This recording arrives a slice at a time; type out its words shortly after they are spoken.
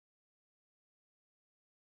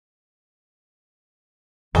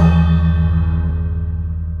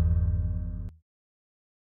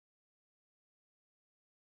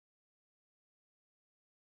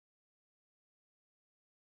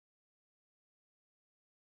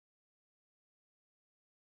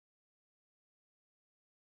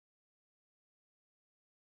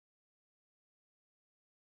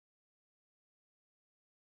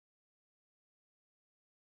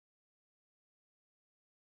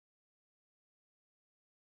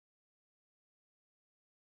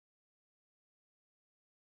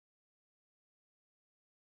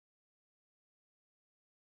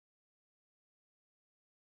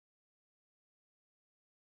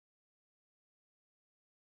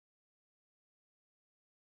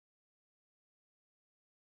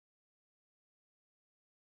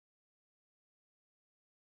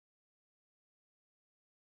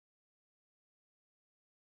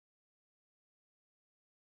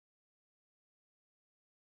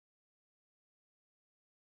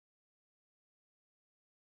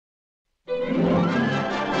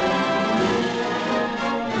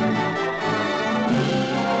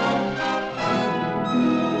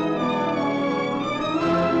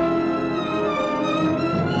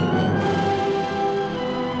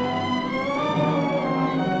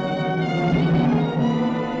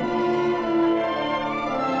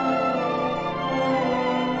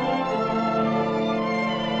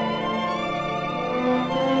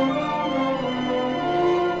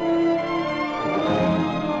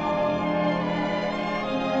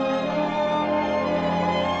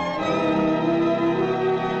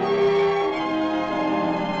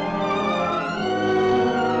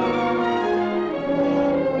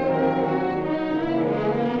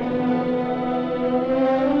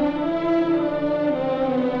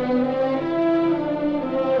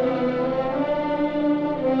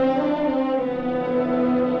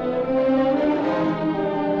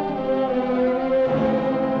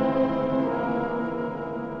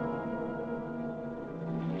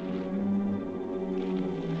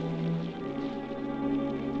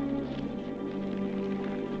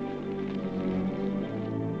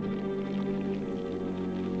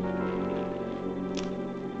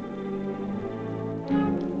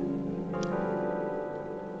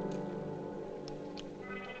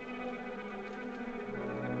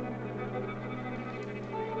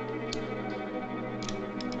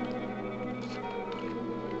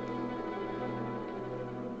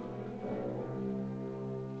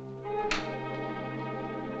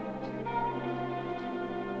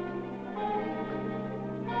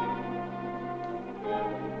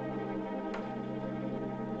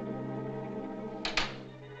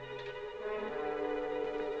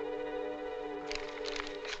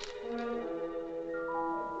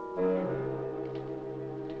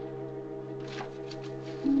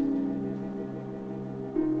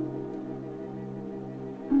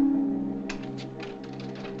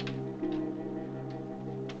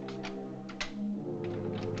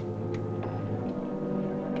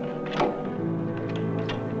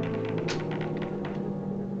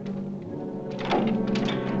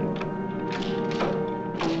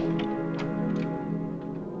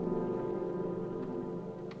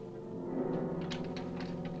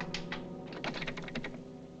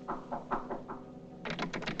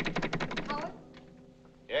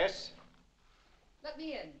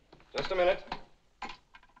Just a minute.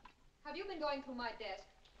 Have you been going through my desk?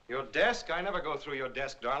 Your desk? I never go through your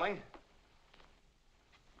desk, darling.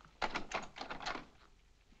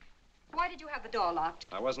 Why did you have the door locked?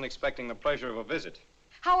 I wasn't expecting the pleasure of a visit.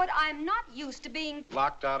 Howard, I'm not used to being...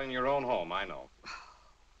 Locked out in your own home, I know.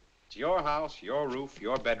 It's your house, your roof,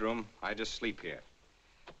 your bedroom. I just sleep here.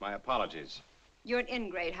 My apologies. You're an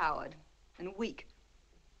ingrate, Howard, and weak.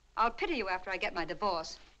 I'll pity you after I get my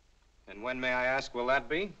divorce. And when, may I ask, will that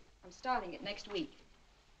be? I'm starting it next week.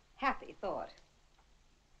 Happy thought.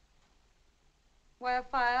 Why a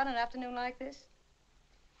fire on an afternoon like this?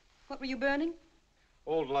 What were you burning?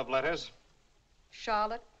 Old love letters.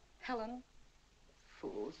 Charlotte, Helen.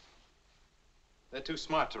 Fools. They're too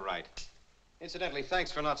smart to write. Incidentally,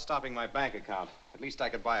 thanks for not stopping my bank account. At least I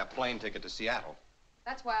could buy a plane ticket to Seattle.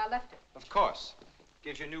 That's why I left it. Of course.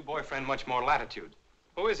 Gives your new boyfriend much more latitude.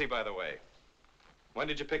 Who is he, by the way? When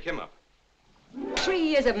did you pick him up? 3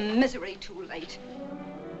 years of misery too late.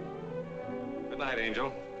 Good night,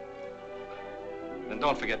 Angel. Then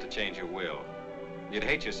don't forget to change your will. You'd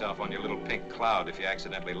hate yourself on your little pink cloud if you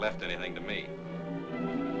accidentally left anything to me.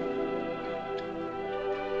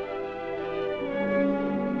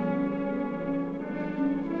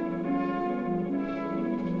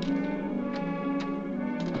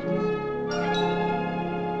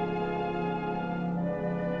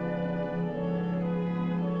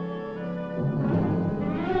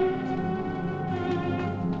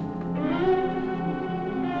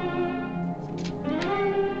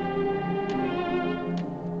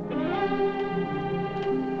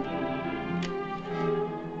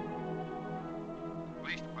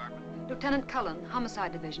 Lieutenant Cullen,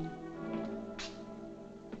 Homicide Division.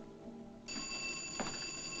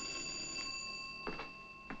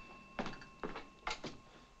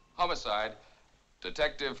 Homicide.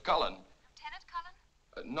 Detective Cullen. Lieutenant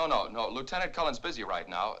Cullen? No. Lieutenant Cullen's busy right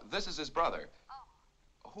now. This is his brother.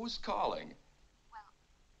 Oh. Who's calling?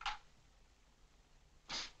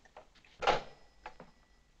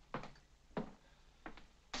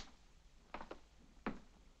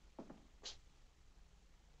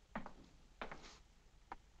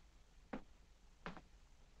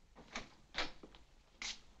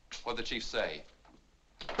 What'd the chief say?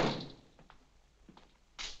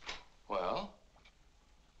 Well,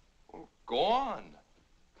 go on.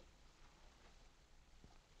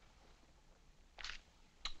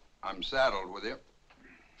 I'm saddled with you.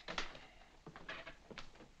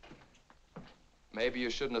 Maybe you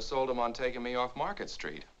shouldn't have sold him on taking me off Market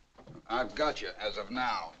Street. I've got you as of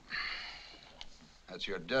now. That's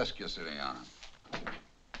your desk you're sitting on.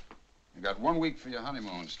 You got 1 week for your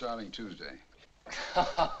honeymoon, starting Tuesday.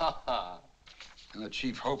 And the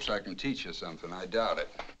chief hopes I can teach you something. I doubt it.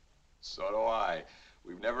 So do I.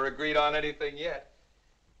 We've never agreed on anything yet.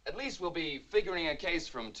 At least we'll be figuring a case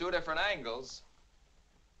from 2 different angles.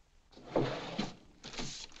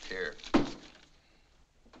 Here.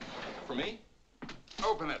 For me?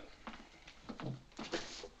 Open it.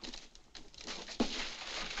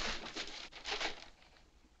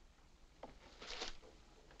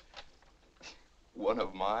 One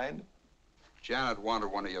of mine? Janet wanted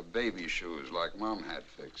one of your baby shoes like Mom had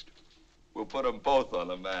fixed. We'll put them both on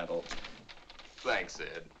the mantel. Thanks,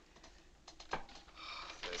 Ed.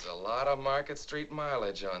 There's a lot of Market Street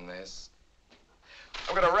mileage on this.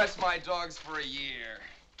 I'm gonna rest my dogs for a year.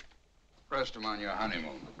 Rest them on your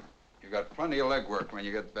honeymoon. You got plenty of legwork when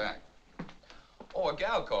you get back. Oh, a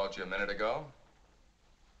gal called you a minute ago.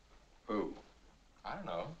 Who? I don't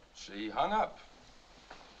know. She hung up.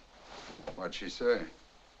 What'd she say?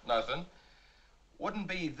 Nothing. Wouldn't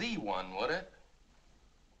be the one, would it?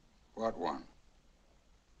 What one?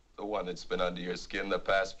 The one that's been under your skin the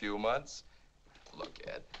past few months? Look,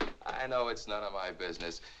 Ed, I know it's none of my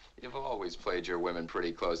business. You've always played your women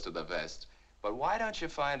pretty close to the vest. But why don't you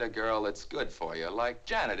find a girl that's good for you, like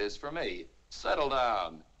Janet is for me? Settle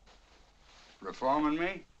down. Reforming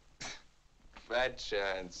me? Bad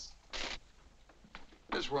chance.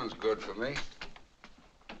 This one's good for me.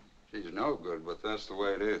 She's no good, but that's the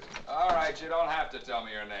way it is. All right, you don't have to tell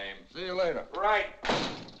me your name. See you later. Right.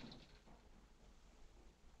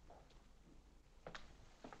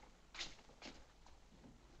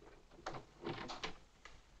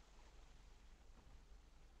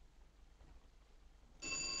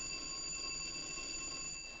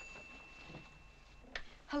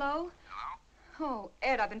 Hello? Hello? Oh,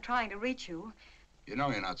 Ed, I've been trying to reach you. You know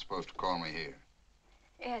you're not supposed to call me here.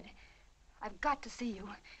 Ed, I've got to see you.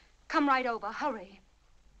 Come right over, hurry.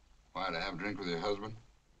 Why, to have a drink with your husband?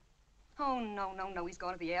 Oh, no, he's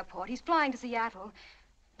going to the airport. He's flying to Seattle.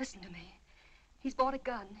 Listen to me. He's bought a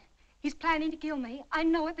gun. He's planning to kill me. I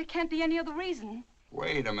know it. There can't be any other reason.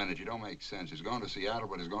 Wait a minute, you don't make sense. He's going to Seattle,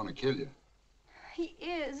 but he's going to kill you. He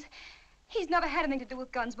is. He's never had anything to do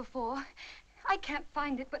with guns before. I can't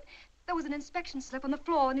find it, but there was an inspection slip on the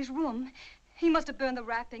floor in his room. He must have burned the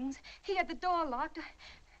wrappings. He had the door locked.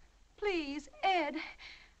 Please, Ed.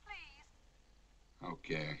 Please.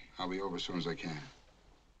 Okay, I'll be over as soon as I can.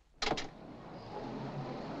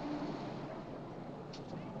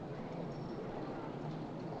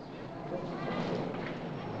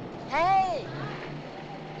 Hey!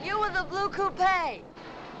 You with the blue coupe.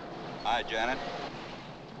 Hi, Janet.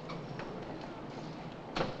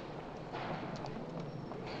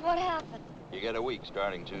 What happened? You get a week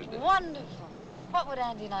starting Tuesday. Wonderful. What would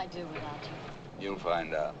Andy and I do without you? You'll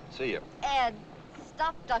find out. See you. Ed,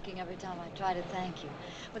 stop ducking every time I try to thank you.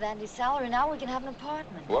 With Andy's salary now, we can have an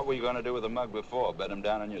apartment. What were you going to do with the mug before? Bed him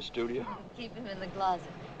down in your studio? Keep him in the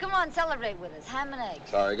closet. Come on, celebrate with us. Ham and eggs.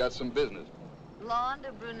 Sorry, got some business. Blonde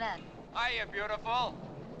or brunette? Hiya, beautiful.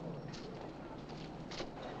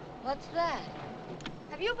 What's that?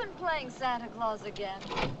 Have you been playing Santa Claus again?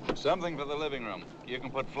 Something for the living room. You can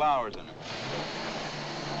put flowers in it.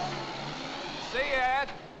 See you, Ed.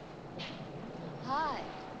 Hi.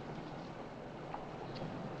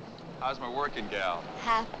 How's my working gal?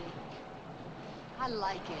 Happy. I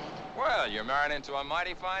like Ed. Well, you're marrying into a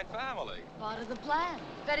mighty fine family. Part of the plan.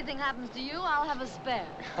 If anything happens to you, I'll have a spare.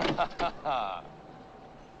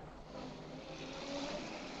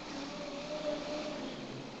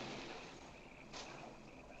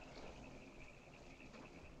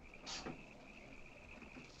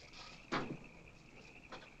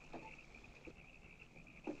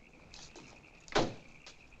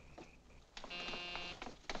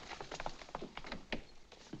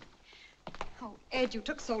 Oh, Ed, you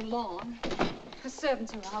took so long. The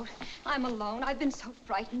servants are out. I'm alone. I've been so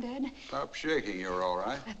frightened, Ed. Stop shaking. You're all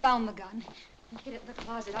right. I found the gun. Get it in the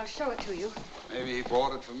closet. I'll show it to you. Maybe he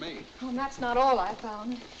bought it for me. Oh, and that's not all I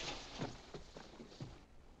found.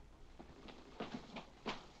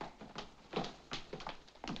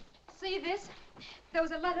 See this? There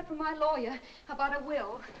was a letter from my lawyer about a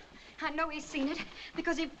will. I know he's seen it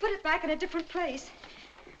because he put it back in a different place.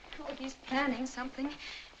 Oh, he's planning something.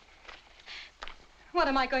 What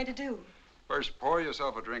am I going to do? First, pour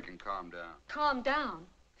yourself a drink and calm down. Calm down.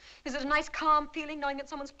 Is it a nice, calm feeling knowing that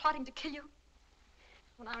someone's plotting to kill you?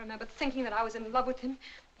 When I remember thinking that I was in love with him,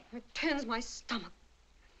 it turns my stomach.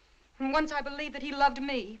 And once I believed that he loved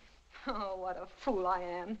me. Oh, what a fool I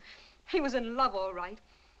am. He was in love, all right.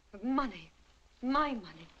 With money. My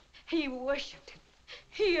money. He worshipped it.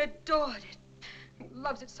 He adored it. He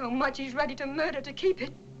loves it so much he's ready to murder to keep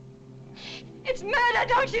it. It's murder,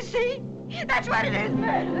 don't you see? That's what it is,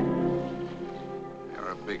 murder. You're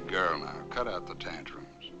a big girl now. Cut out the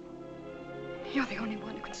tantrums. You're the only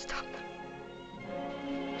one who can stop them.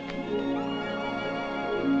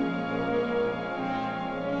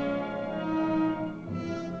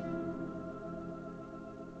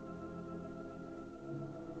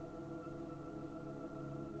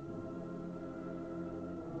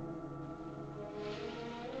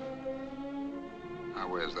 Now,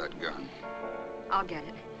 where's that gun? I'll get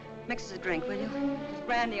it. Mix us a drink, will you? There's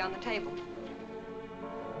brandy on the table.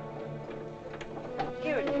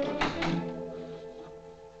 Here it is.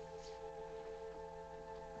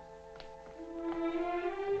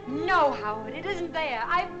 No, Howard, it isn't there.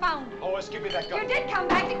 I found it. Lois, give me that gun. You did come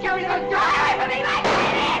back to kill me. Don't throw it away from me, my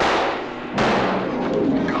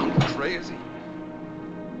baby! Gone crazy.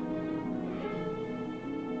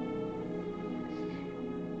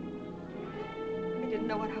 I didn't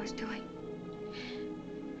know what I was doing.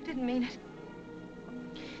 I didn't mean it.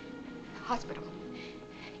 Hospital.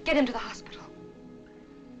 Get him to the hospital.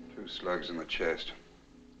 2 slugs in the chest.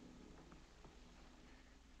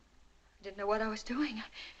 I didn't know what I was doing.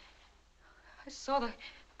 I saw the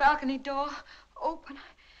balcony door open.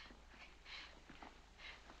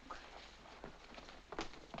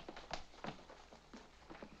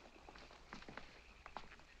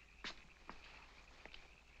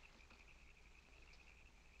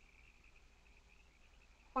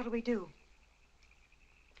 What'll we do?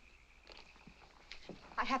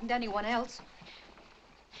 I haven't anyone else.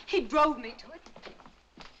 He drove me to it.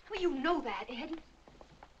 Well, you know that, Ed.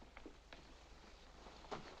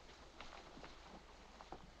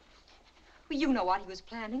 Well, you know what he was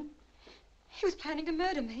planning. He was planning to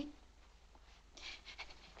murder me.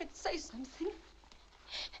 Ed, say something.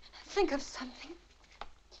 Think of something.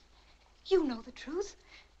 You know the truth.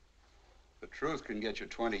 The truth can get you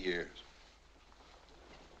 20 years.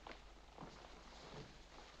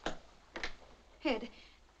 Ed,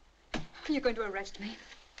 you're going to arrest me.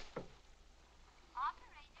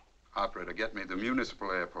 Operator, get me the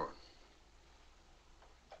municipal airport.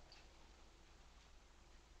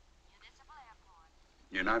 Municipal airport.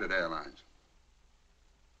 United Airlines.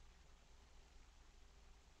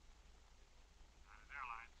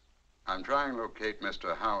 I'm trying to locate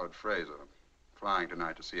Mr. Howard Fraser, flying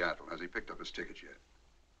tonight to Seattle. Has he picked up his ticket yet?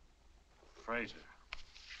 Fraser?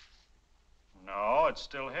 No, it's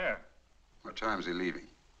still here. What time is he leaving?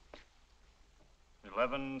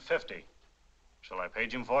 11:50. Shall I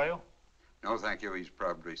page him for you? No, thank you. He's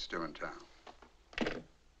probably still in town.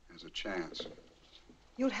 There's a chance.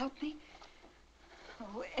 You'll help me?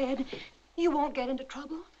 Oh, Ed, you won't get into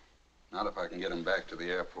trouble. Not if I can get him back to the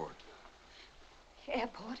airport.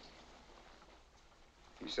 Airport?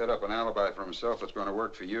 He set up an alibi for himself that's going to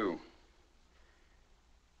work for you.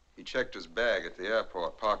 He checked his bag at the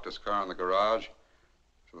airport, parked his car in the garage,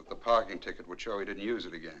 so that the parking ticket would show he didn't use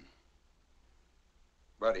it again.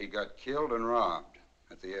 But he got killed and robbed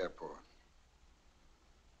at the airport.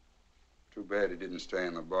 Too bad he didn't stay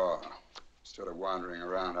in the bar instead of wandering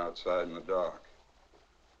around outside in the dark.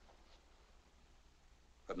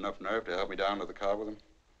 Had enough nerve to help me down to the car with him?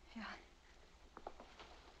 Yeah.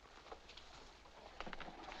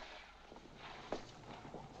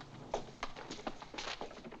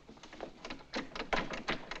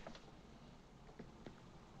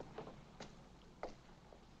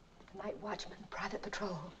 Night watchman, private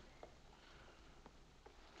patrol.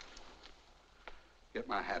 Get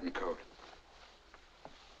my hat and coat.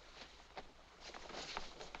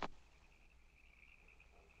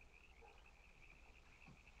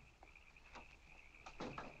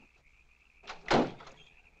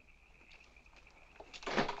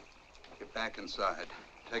 Get back inside.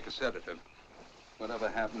 Take a sedative. Whatever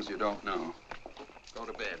happens, you don't know. Go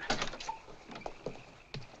to bed.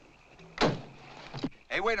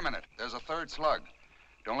 Hey, wait a minute. There's a 3rd slug.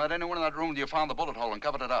 Don't let anyone in that room till you found the bullet hole and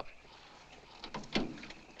covered it up.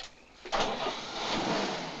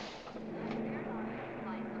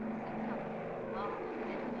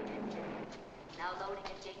 Now loading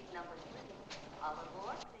at gate number 3. All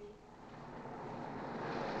aboard,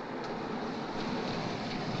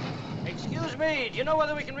 please. Excuse me, do you know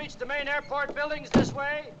whether we can reach the main airport buildings this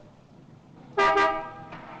way?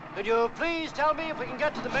 Could you please tell me if we can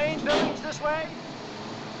get to the main buildings this way?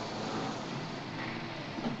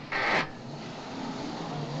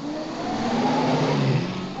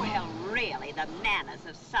 Well, really, the manners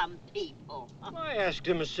of some people. I asked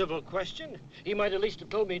him a civil question. He might at least have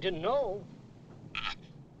told me he didn't know.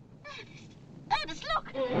 Ernest,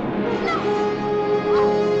 look! Look!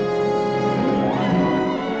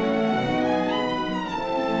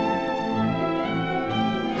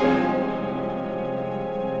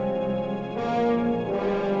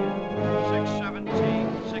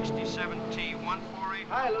 67T148.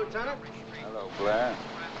 Hi, Lieutenant. Hello, Blair.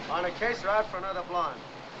 On a case or out for another blonde?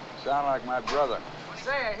 Sound like my brother.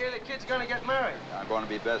 Say, I hear the kid's gonna get married. I'm going to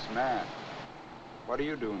be best man. What are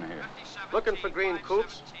you doing here? Looking for green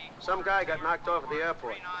coupes. Some guy got knocked off at the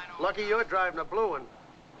airport. Lucky you're driving a blue one.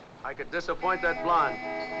 I could disappoint that blonde.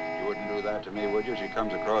 You wouldn't do that to me, would you? She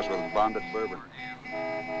comes across with bonded bourbon.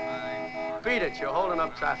 Beat it, you're holding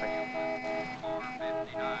up traffic.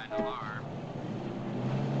 459 alarm.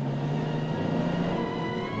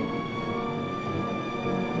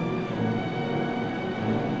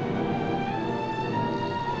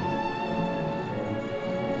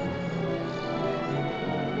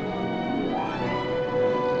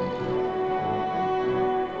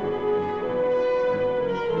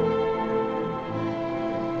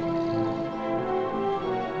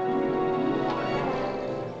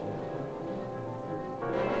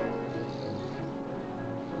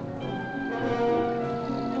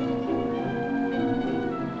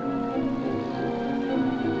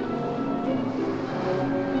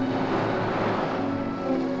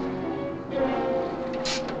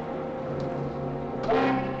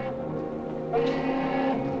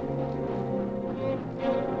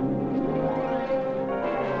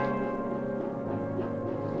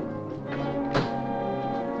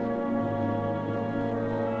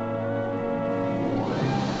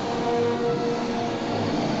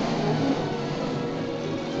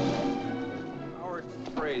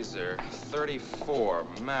 Fraser, 34,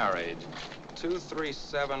 married,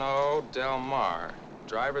 2370 Del Mar.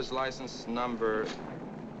 Driver's license number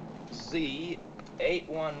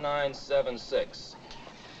Z81976.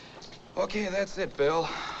 Okay, that's it, Bill.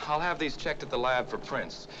 I'll have these checked at the lab for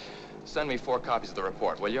prints. Send me 4 copies of the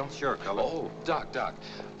report, will you? Sure, Cullen. Oh, Doc.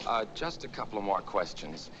 Just a couple of more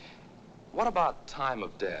questions. What about time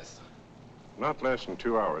of death? Not less than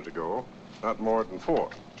 2 hours ago, not more than 4.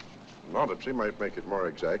 An autopsy might make it more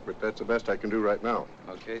exact, but that's the best I can do right now.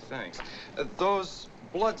 Okay, thanks. Those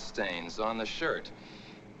blood stains on the shirt.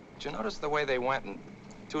 Did you notice the way they went in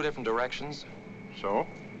 2 different directions? So?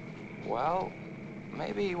 Well,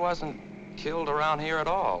 maybe he wasn't killed around here at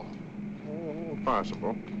all. Oh,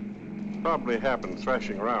 possible. Probably happened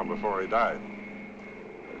thrashing around before he died.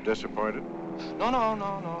 Disappointed?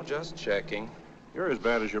 No, just checking. You're as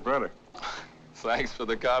bad as your brother. Thanks for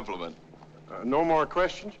the compliment. No more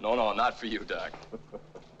questions? No, not for you, Doc.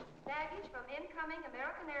 Baggage from incoming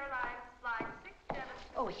American Airlines flight 67.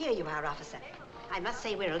 Oh, here you are, officer. I must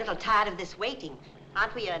say we're a little tired of this waiting.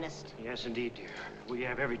 Aren't we, Ernest? Yes, indeed, dear. We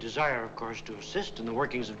have every desire, of course, to assist in the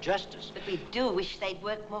workings of justice. But we do wish they'd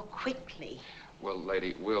work more quickly. Well,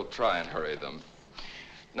 lady, we'll try and hurry them.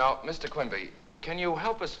 Now, Mr. Quimby, can you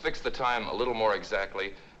help us fix the time a little more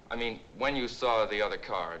exactly? I mean, when you saw the other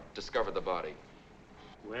car, discovered the body.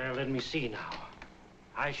 Well, let me see now.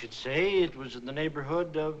 I should say it was in the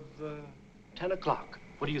neighborhood of 10 o'clock.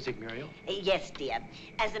 What do you think, Muriel? Yes, dear.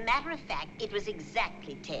 As a matter of fact, it was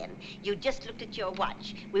exactly 10. You just looked at your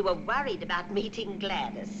watch. We were worried about meeting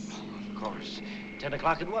Gladys. Of course. 10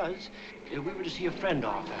 o'clock it was. We were to see a friend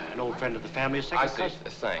off, an old friend of the family, a second cousin.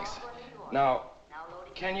 Thanks. Now,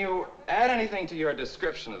 can you add anything to your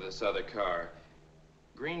description of this other car?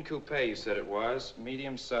 Green coupe, you said it was.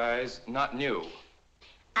 Medium size, not new.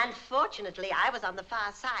 Unfortunately, I was on the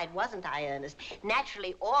far side, wasn't I, Ernest?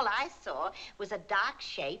 Naturally, all I saw was a dark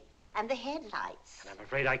shape and the headlights. And I'm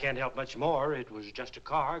afraid I can't help much more. It was just a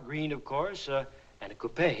car, green, of course, and a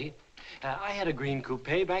coupe. I had a green coupe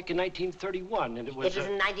back in 1931, and it was... It was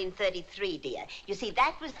in 1933, dear. You see,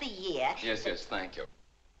 that was the year... Yes, thank you.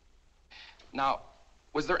 Now,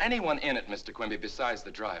 was there anyone in it, Mr. Quimby, besides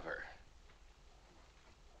the driver?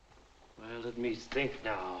 Well, let me think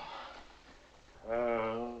now.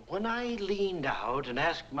 When I leaned out and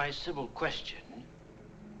asked my civil question,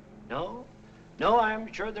 no,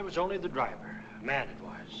 I'm sure there was only the driver. A man it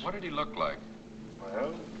was. What did he look like?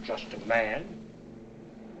 Well, just a man.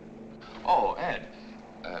 Oh, Ed.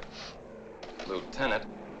 Lieutenant,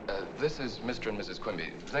 this is Mr. and Mrs.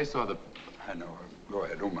 Quimby. They saw the... I know. Go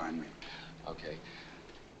ahead. Don't mind me. Okay.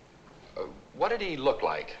 What did he look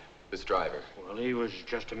like, this driver? Well, he was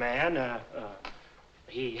just a man.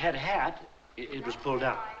 He had a hat. It was pulled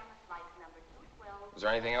down. Was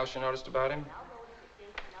there anything else you noticed about him?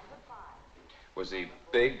 Was he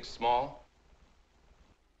big, small?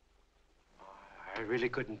 I really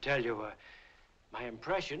couldn't tell you. My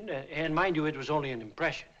impression, and mind you, it was only an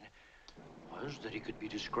impression, was that he could be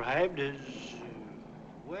described as,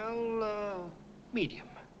 well, medium.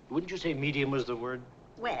 Wouldn't you say medium was the word?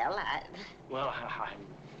 Well, Well,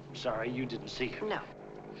 I'm sorry you didn't see him. no.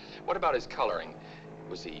 What about his coloring?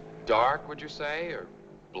 Was he dark, would you say, or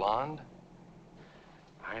blonde?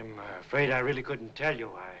 I'm afraid I really couldn't tell you.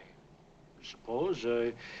 I suppose,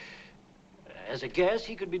 as a guess,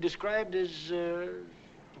 he could be described as,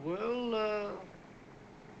 well,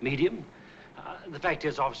 medium. The fact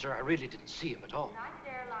is, officer, I really didn't see him at all. United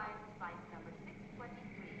Airlines flight number 623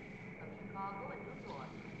 from Chicago and New York,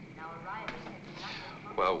 now arriving at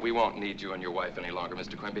United. Well, we won't need you and your wife any longer,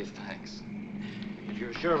 Mr. Quimby. Thanks. If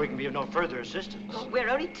you're sure we can be of no further assistance. Oh, we're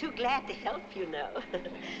only too glad to help, you know.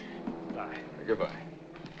 Bye. Goodbye.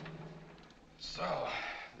 So,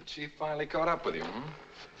 the chief finally caught up with you,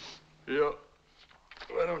 hmm? Yep.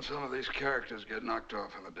 Why don't some of these characters get knocked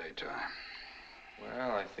off in the daytime?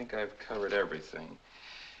 Well, I think I've covered everything.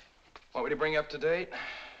 Want me to bring you up to date?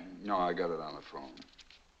 No, I got it on the phone.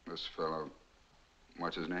 This fellow,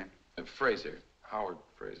 what's his name? Fraser. Howard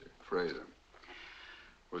Fraser. Fraser.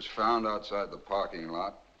 Was found outside the parking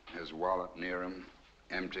lot. His wallet near him,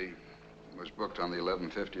 empty. Was booked on the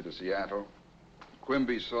 11:50 to Seattle.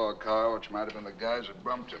 Quimby saw a car, which might have been the guy's that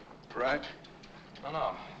bumped him. Right?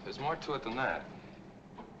 No. There's more to it than that.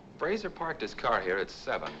 Fraser parked his car here at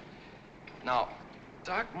 7. Now,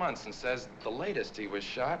 Doc Munson says the latest he was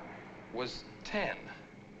shot was 10.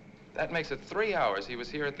 That makes it 3 hours he was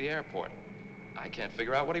here at the airport. I can't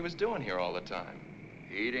figure out what he was doing here all the time.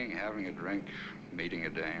 Eating, having a drink, meeting a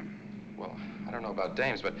dame. Well, I don't know about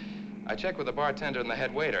dames, but I checked with the bartender and the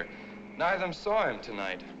head waiter. Neither of them saw him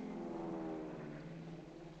tonight.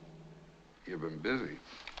 You've been busy.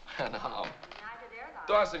 No.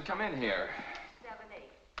 Dawson, come in here.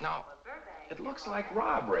 Now, it looks like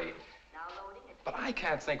robbery. But I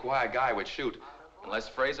can't think why a guy would shoot unless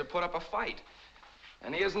Fraser put up a fight.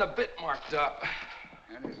 And he isn't a bit marked up.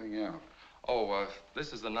 Anything else? Oh,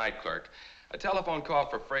 this is the night clerk. A telephone call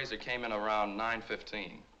for Fraser came in around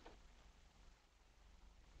 9:15.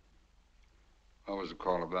 What was the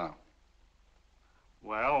call about?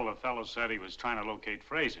 Well, the fellow said he was trying to locate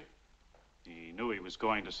Fraser. He knew he was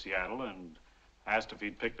going to Seattle and asked if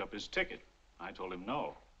he'd picked up his ticket. I told him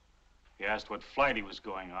no. He asked what flight he was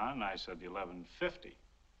going on, and I said the 11:50.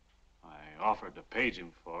 I offered to page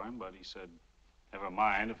him for him, but he said, never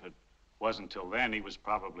mind. If it wasn't till then, he was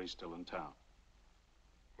probably still in town.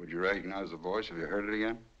 Would you recognize the voice if you heard it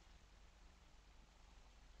again?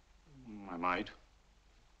 I might.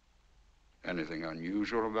 Anything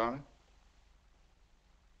unusual about it?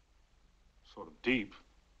 Sort of deep.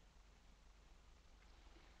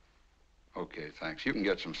 Okay, thanks. You can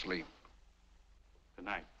get some sleep. Good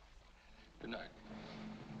night. Good night.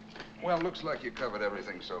 Well, looks like you covered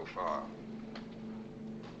everything so far.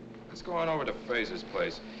 Let's go on over to Fraser's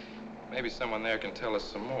place. Maybe someone there can tell us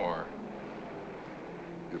some more.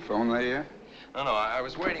 Your phone there yet? No, I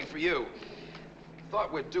was waiting for you.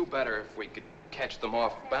 Thought we'd do better if we could catch them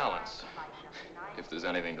off balance. If there's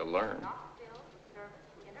anything to learn.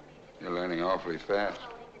 You're learning awfully fast.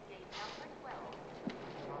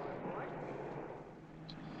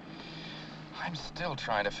 I'm still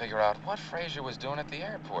trying to figure out what Fraser was doing at the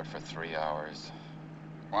airport for 3 hours.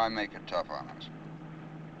 Why make it tough on us?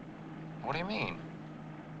 What do you mean?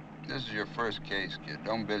 This is your first case, kid.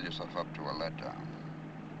 Don't build yourself up to a letdown.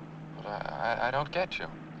 But I don't get you.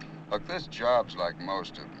 Look, this job's like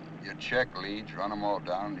most of them. You check leads, run them all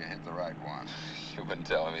down, and you hit the right one. You've been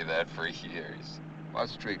telling me that for years. What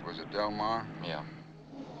street was it, Del Mar? Yeah.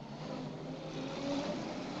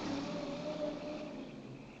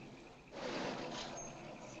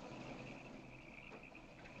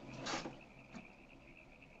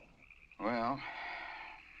 Well,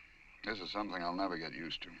 this is something I'll never get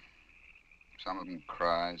used to. Some of them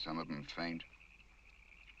cry, some of them faint.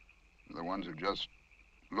 The ones who just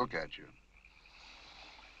look at you.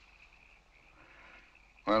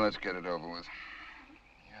 Well, let's get it over with.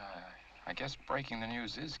 Yeah, I guess breaking the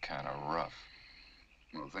news is kind of rough.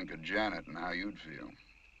 Well, think of Janet and how you'd feel.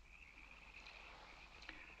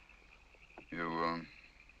 You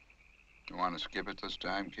want to skip it this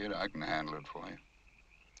time, kid? I can handle it for you.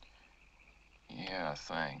 Yeah,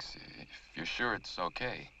 thanks. If you're sure it's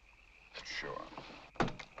okay. Sure.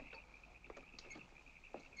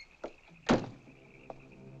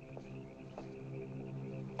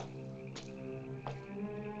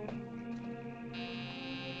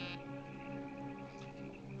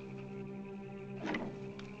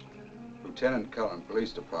 Lieutenant Cullen,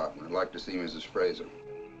 Police Department. I'd like to see Mrs. Fraser.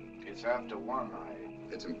 It's after 1.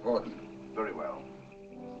 It's important. Very well.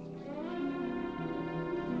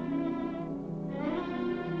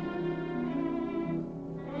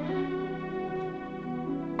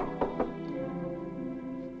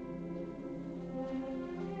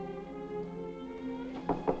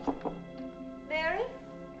 Mary,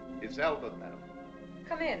 It's Albert, madam.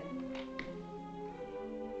 come in.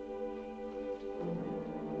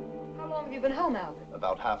 How long have you been home, Albert?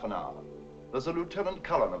 About half an hour. There's a Lieutenant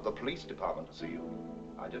Cullen of the police department to see you.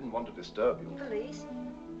 I didn't want to disturb you. Police?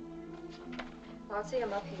 I'll see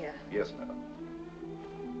him up here. Yes, madam.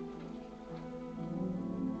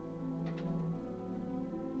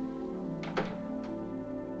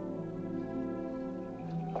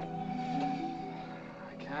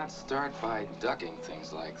 I can't start by ducking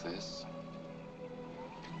things like this.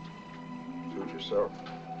 Suit yourself.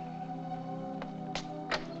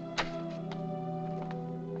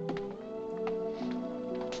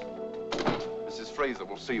 Mrs. Fraser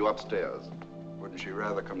will see you upstairs. Wouldn't she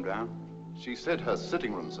rather come down? She said her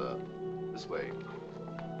sitting room, sir. This way.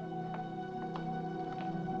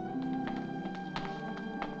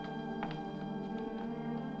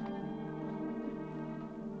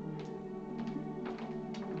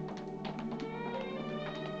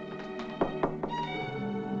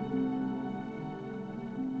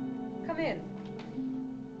 Come in.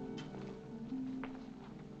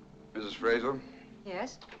 Mrs. Fraser,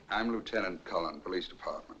 Yes? I'm Lieutenant Cullen, Police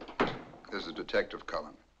Department. This is Detective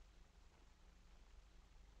Cullen.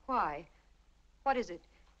 Why? What is it?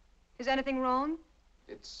 Is anything wrong?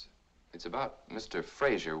 It's about Mr.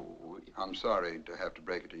 Fraser. I'm sorry to have to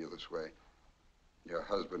break it to you this way. Your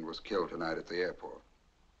husband was killed tonight at the airport.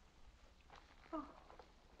 Oh.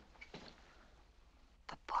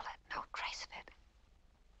 The bullet, no trace of it.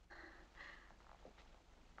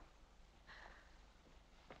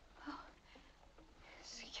 Oh.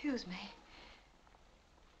 Excuse me.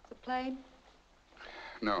 The plane?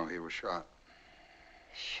 No, he was shot.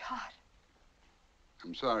 Shot.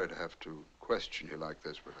 I'm sorry to have to question you like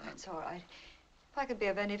this, but That's all right. If I could be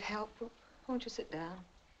of any help, won't you sit down?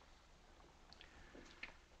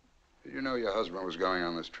 Did you know your husband was going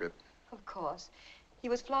on this trip? Of course. He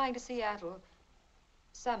was flying to Seattle.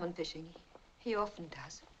 Salmon fishing. He often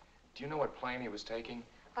does. Do you know what plane he was taking?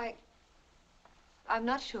 I'm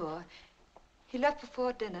not sure. He left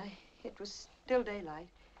before dinner. It was still daylight.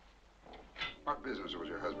 What business was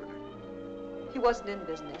your husband in? He wasn't in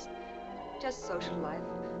business. Just social life.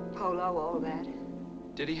 Polo, all that.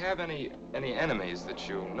 Did he have any enemies that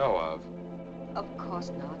you know of? Of course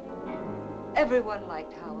not. Everyone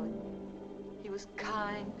liked Howard. He was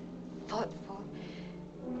kind, thoughtful.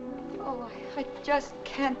 Oh, I just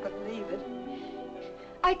can't believe it.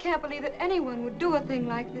 I can't believe that anyone would do a thing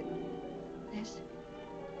like this.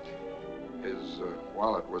 His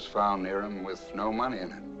wallet was found near him with no money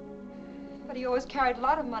in it. But he always carried a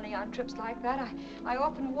lot of money on trips like that. I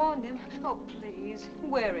often warned him. Oh, please,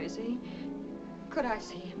 where is he? Could I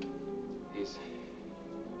see him? He's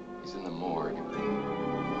in the morgue.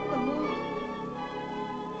 The morgue?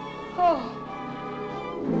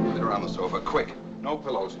 Oh. Sit her on the sofa, quick. No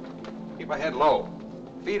pillows. Keep her head low.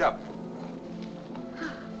 Feet up.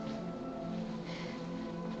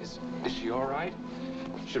 Is she all right?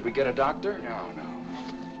 Should we get a doctor? No.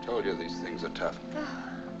 Told you these things are tough.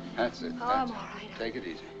 That's it. Oh, I'm all right. Take it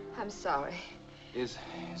easy. I'm sorry. Is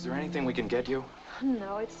there anything we can get you?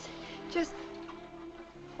 No, it's just...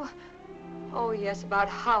 Oh, yes, about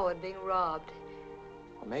Howard being robbed.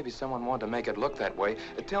 Well, maybe someone wanted to make it look that way.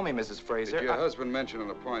 Tell me, Mrs. Fraser. Did your husband mention an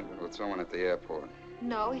appointment with someone at the airport?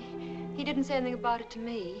 No, he didn't say anything about it to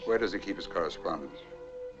me. Where does he keep his correspondence?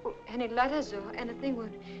 Well, any letters or anything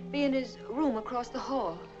would be in his room across the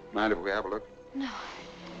hall. Mind if we have a look? No.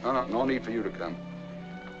 No need for you to come.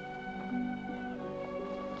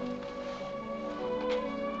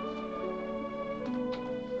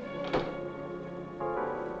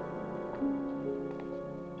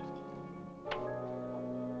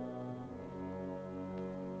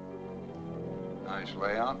 Nice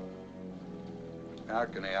layout.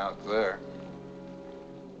 Balcony out there.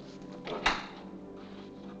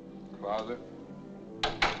 Closet.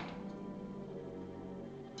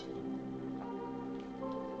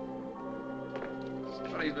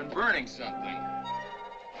 Somebody's been burning something.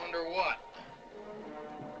 Wonder what?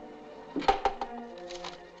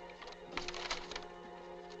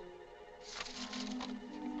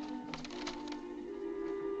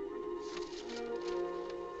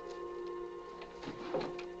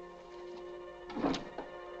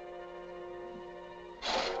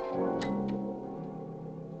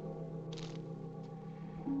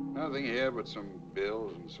 Nothing here but some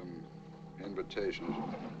bills and some invitations.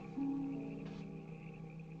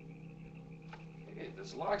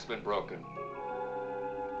 This lock's been broken.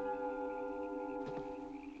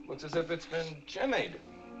 Looks as if it's been jimmied.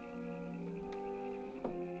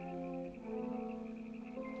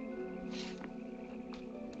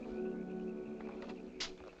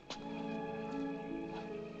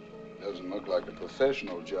 Doesn't look like a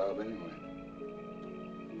professional job anyway.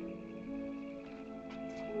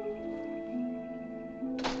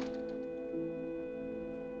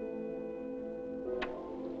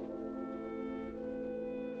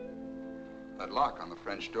 That lock on the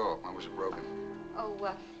French door, when was it broken?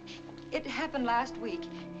 Oh, it happened last week.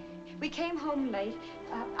 We came home late.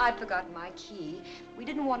 I'd forgotten my key. We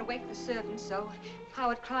didn't want to wake the servants, so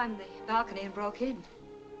Howard climbed the balcony and broke in.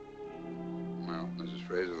 Well, Mrs.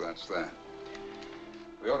 Fraser, that's that.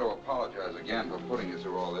 We ought to apologize again for putting you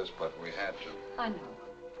through all this, but we had to. I know.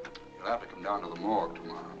 You'll have to come down to the morgue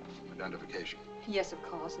tomorrow. Identification. Yes, of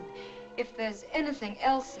course. And if there's anything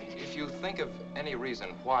else that... If you think of any reason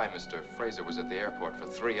why Mr. Fraser was at the airport for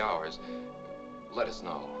 3 hours, let us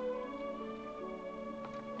know.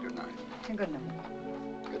 Good night. Good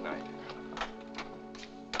night. Good night.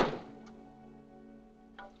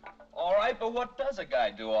 All right, but what does a guy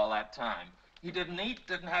do all that time? He didn't eat,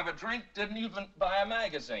 didn't have a drink, didn't even buy a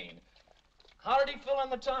magazine. How did he fill in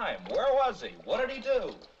the time? Where was he? What did he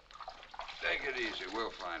do? Take it easy. We'll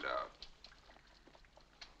find out.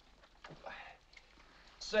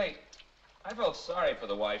 Say, I felt sorry for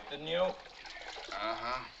the wife, didn't you?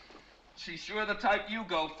 Uh-huh. She's sure the type you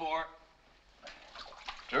go for.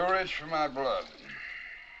 Too rich for my blood.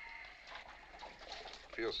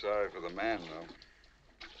 Feel sorry for the man, though.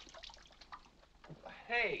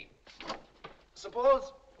 Hey,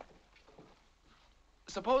 suppose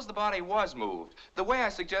the body was moved, the way I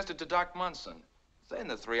suggested to Doc Munson. Then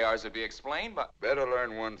the 3 hours would be explained, but... Better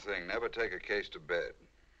learn one thing. Never take a case to bed.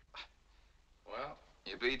 Well,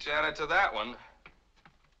 you beat Janet to that one.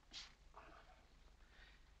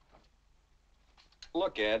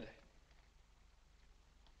 Look, Ed.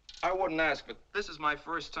 I wouldn't ask, but this is my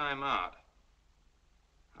first time out.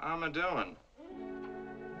 How am I doing?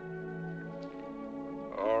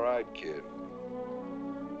 All right, kid.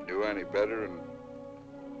 Do any better and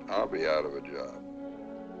I'll be out of a job.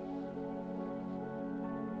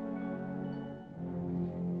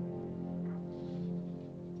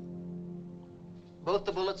 Both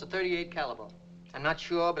the bullets are .38 caliber. I'm not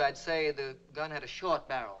sure, but I'd say the gun had a short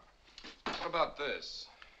barrel. What about this?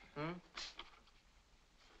 Hmm?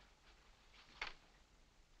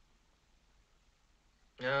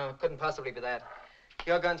 No, it couldn't possibly be that.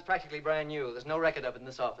 Your gun's practically brand new. There's no record of it in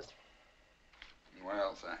this office.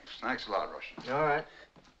 Well, thanks. Thanks a lot, Russian. All right.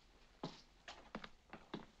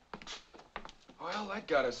 Well, that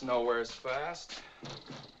got us nowheres fast.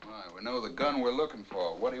 Why, we know the gun we're looking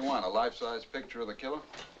for. What do you want, a life-size picture of the killer?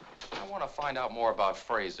 I want to find out more about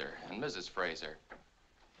Fraser and Mrs. Fraser.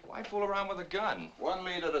 Why fool around with a gun? One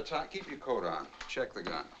lead at a time. Keep your coat on. Check the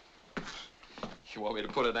gun. You want me to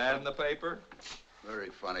put an ad in the paper? Very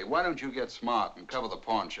funny. Why don't you get smart and cover the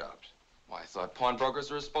pawn shops? Why, I thought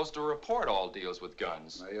pawnbrokers were supposed to report all deals with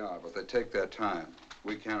guns. They are, but they take their time.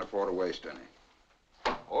 We can't afford to waste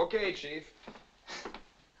any. Okay, Chief.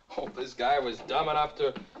 Hope this guy was dumb enough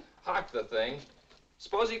to hock the thing.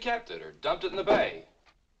 Suppose he kept it or dumped it in the bay.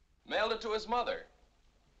 Mailed it to his mother.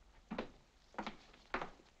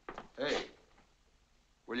 Hey,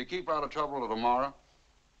 will you keep out of trouble till tomorrow?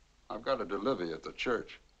 I've got to deliver you at the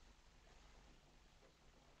church.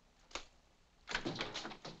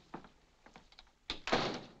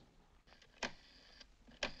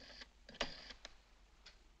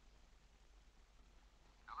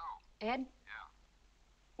 Ed? Yeah?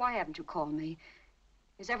 Why haven't you called me?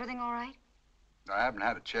 Is everything all right? I haven't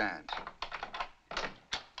had a chance.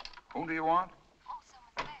 Who do you want? Oh,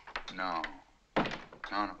 someone's there. No.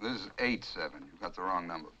 No, this is 87. You've got the wrong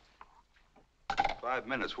number. 5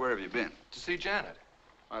 minutes. Where have you been? To see Janet.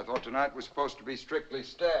 I thought tonight was supposed to be strictly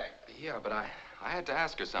stag. Yeah, but I had to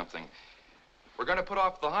ask her something. We're going to put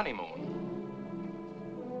off the honeymoon.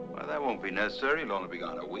 Well, that won't be necessary. You'll only be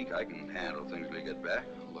gone a week. I can handle things till you get back.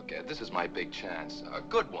 Look, Ed, this is my big chance. A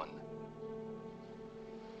good one.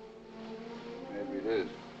 Maybe it is.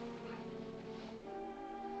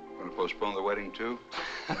 Going to postpone the wedding, too?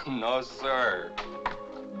 No, sir.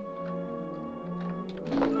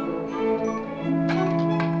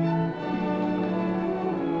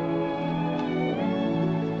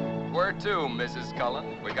 Where to, Mrs.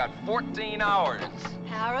 Cullen? We got 14 hours.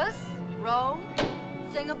 Paris, Rome,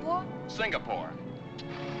 Singapore? Singapore.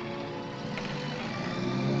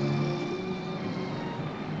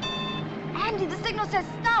 Andy, the signal says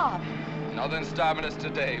stop. Nothing stopping us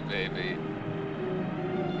today, baby.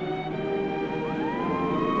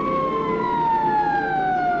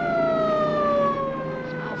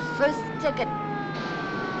 ticket.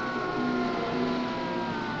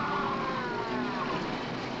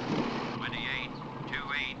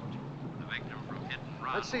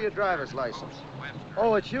 Let's see your driver's license.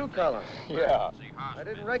 Oh, it's you, Cullen. Yeah. I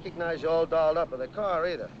didn't recognize you all dolled up with a car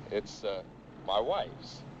either. It's, my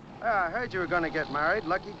wife's. Yeah, I heard you were going to get married.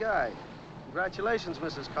 Lucky guy. Congratulations,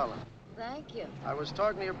 Mrs. Cullen. Thank you. I was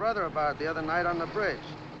talking to your brother about it the other night on the bridge.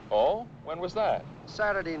 Oh? When was that?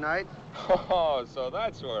 Saturday night. Oh, so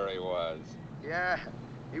that's where he was. Yeah,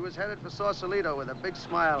 he was headed for Sausalito with a big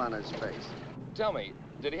smile on his face. Tell me,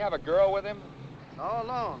 did he have a girl with him? All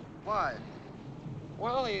alone. Why?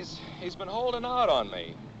 Well, he's been holding out on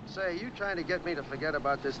me. Say, you trying to get me to forget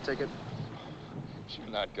about this ticket? You're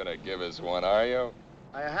not gonna give us one, are you?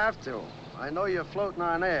 I have to. I know you're floating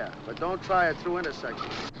on air, but don't try it through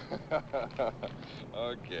intersections.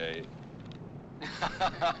 Okay.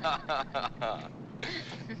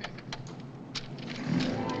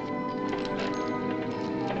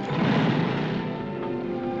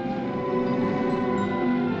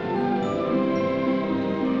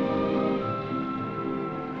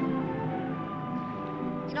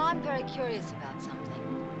 You know, I'm very curious about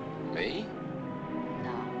something. Me?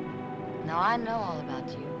 No, I know all about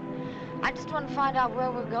you. I just want to find out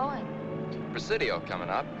where we're going. Presidio coming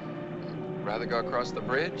up. Rather go across the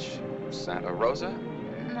bridge? Santa Rosa?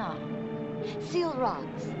 No. Seal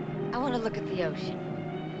Rocks. I want to look at the ocean.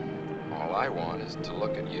 All I want is to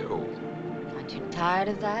look at you. Aren't you tired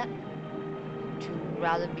of that? Would you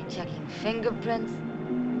rather be checking fingerprints?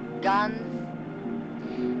 Guns?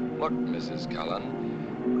 Look, Mrs.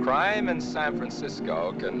 Cullen, crime in San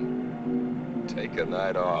Francisco can take a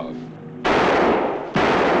night off.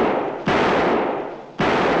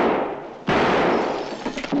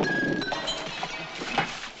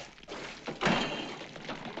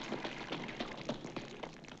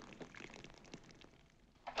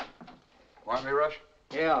 Want me, Rush?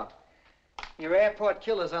 Yeah. Your airport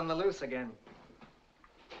killer's on the loose again.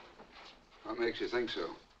 What makes you think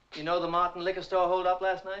so? You know the Martin liquor store holdup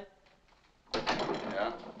last night?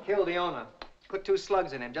 Yeah? Killed the owner. Put 2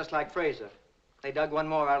 slugs in him, just like Fraser. They dug one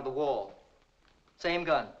more out of the wall. Same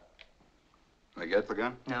gun. They get the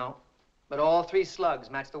gun? No. But all 3 slugs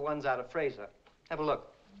match the ones out of Fraser. Have a look.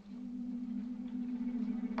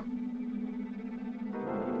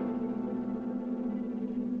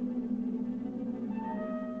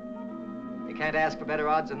 You can't ask for better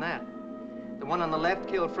odds than that. The one on the left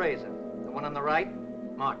killed Fraser. The one on the right,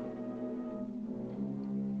 Martin.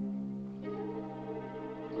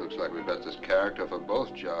 Looks like we've got this character for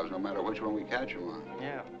both jobs, no matter which one we catch him on.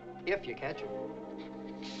 Yeah, if you catch him.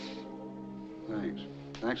 Thanks.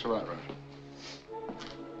 Thanks a lot, Rush.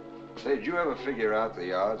 Say, did you ever figure out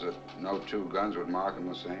the odds that no 2 guns would mark him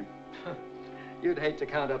the same? You'd hate to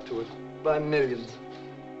count up to it by millions.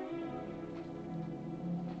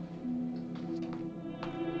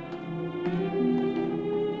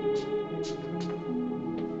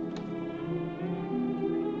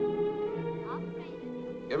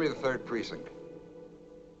 Give me the 3rd precinct.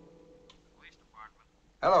 Police department.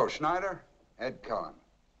 Hello, Schneider. Ed Cullen.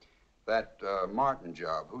 That Martin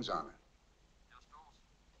job, who's on it? Just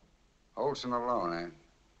Olson. Olson alone, eh?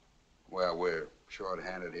 Well, we're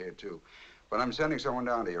short-handed here, too. But I'm sending someone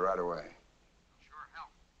down to you right away. Sure help.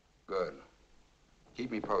 Good.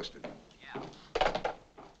 Keep me posted. Yeah.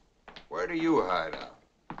 Where do you hide out?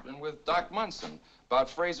 Been with Doc Munson about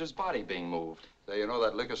Fraser's body being moved. Say, you know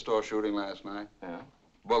that liquor store shooting last night? Yeah.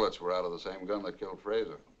 Bullets were out of the same gun that killed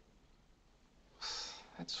Fraser.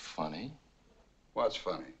 That's funny. What's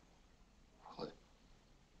funny? Well, it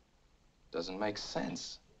doesn't make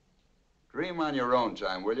sense. Dream on your own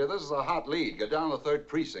time, will you? This is a hot lead. Get down to the 3rd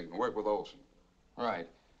precinct and work with Olson. Right.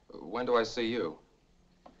 When do I see you?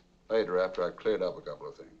 Later, after I've cleared up a couple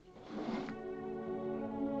of things.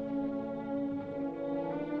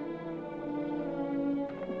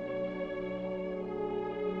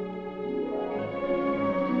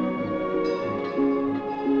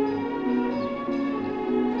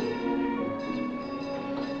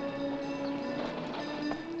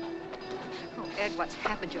 Ed, what's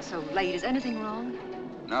happened? You're so late. Is anything wrong?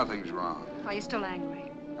 Nothing's wrong. Are you still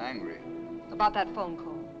angry? Angry? About that phone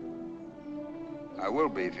call? I will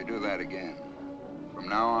be if you do that again. From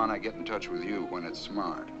now on, I get in touch with you when it's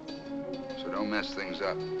smart. So don't mess things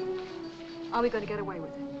up. Are we going to get away with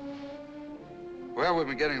it? Well, we've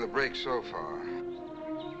been getting the break so far.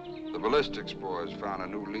 The ballistics boys found a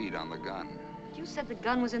new lead on the gun. You said the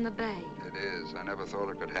gun was in the bay. It is. I never thought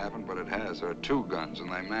it could happen, but it has. There are 2 guns,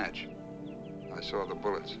 and they match. I saw the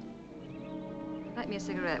bullets. Light me a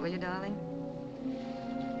cigarette, will you, darling?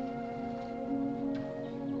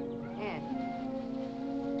 Ed,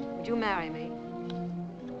 would you marry me?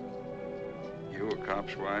 You a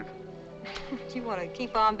cop's wife? Do you want to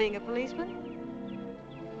keep on being a policeman?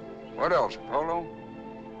 What else, Polo?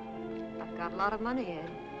 I've got a lot of money, Ed.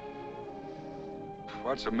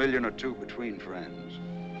 What's $1 million or two between friends?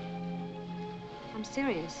 I'm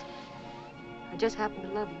serious. I just happen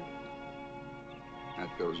to love you.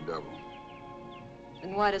 That goes double.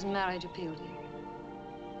 Then why doesn't marriage appeal to you?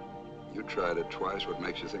 You tried it twice. What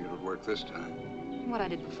makes you think it would work this time? What I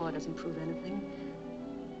did before doesn't prove anything.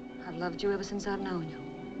 I've loved you ever since I've known you.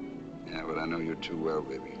 Yeah, but I know you too well,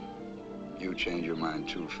 baby. You change your mind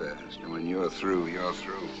too fast. And when you're through, you're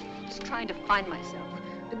through. Just trying to find myself.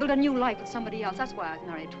 To build a new life with somebody else. That's why I was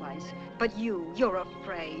married twice. But you're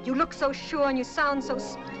afraid. You look so sure and you sound so...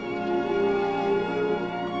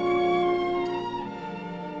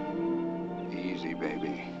 Easy,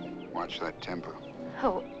 baby. Watch that temper.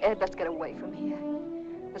 Oh, Ed, let's get away from here.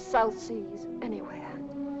 The South Seas, anywhere.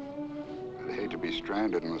 I'd hate to be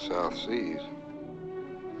stranded in the South Seas.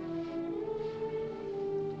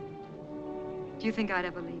 Do you think I'd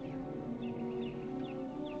ever leave you?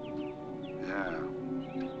 Yeah.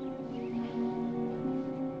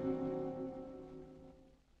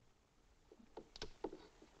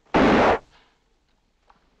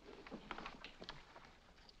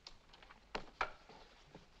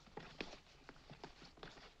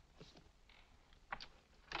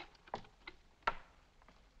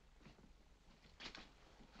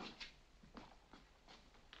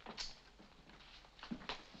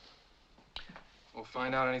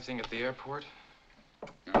 Find out anything at the airport?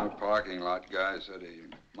 In the parking lot, guy said he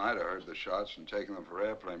might have heard the shots and taken them for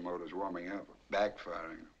airplane motors warming up,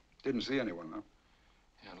 backfiring. Didn't see anyone, though.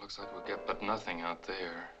 Yeah, it looks like we'll get but nothing out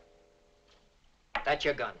there. That's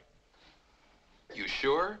your gun. You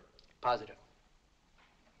sure? Positive.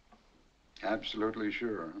 Absolutely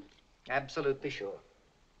sure, huh? Absolutely sure.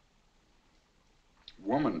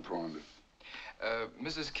 Woman pawned it.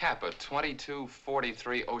 Mrs. Kappa,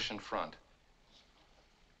 2243 Ocean Front.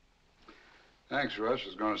 Thanks, Russ.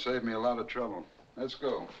 It's going to save me a lot of trouble. Let's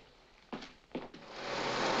go. Is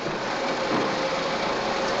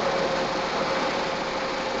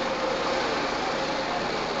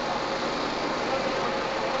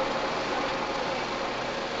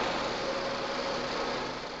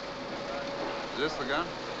this the gun?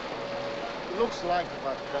 It looks like,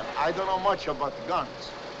 but I don't know much about the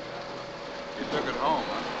guns. You took it home,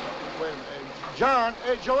 huh? Well, John,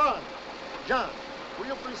 Joanne, John, will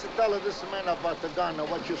you please tell this man about the gun and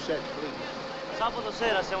what you said, please? Sabato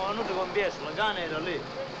sera siamo venuti con Pietro, la canna era lì.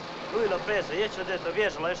 Lui l'ha presa, io ci ho detto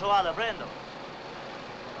Pietro, adesso vado a prenderlo.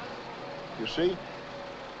 You see?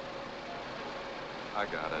 I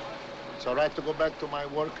got it. It's all right to go back to my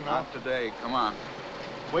work now? Not today. Come on.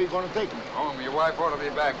 Where you going to take me? Home. Your wife ought to be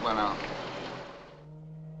back by now.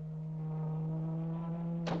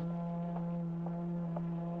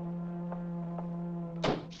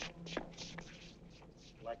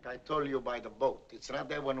 Like I told you by the boat. It's not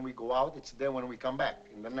there when we go out, it's there when we come back,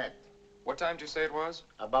 in the net. What time did you say it was?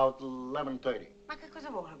 About 11:30. Ma che cosa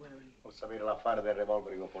vuole quello lì? Vuol sapere l'affare del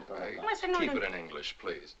revolver che ho portato. Ma se no Keep non- it in English,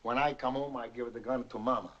 please. When I come home, I give the gun to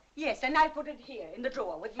Mama. Yes, and I put it here in the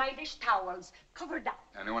drawer with my dish towels covered up.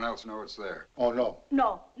 Anyone else know it's there? Oh, no.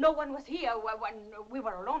 No, no one was here when we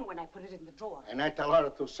were alone when I put it in the drawer. And I tell her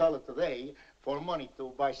to sell it today for money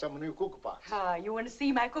to buy some new cook pots. Ah, you want to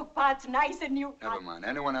see my cook pots nice and new? Never mind.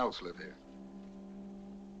 Anyone else live here?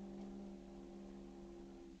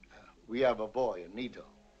 We have a boy, Nito.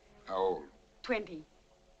 How old? 20.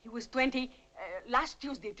 He was 20 last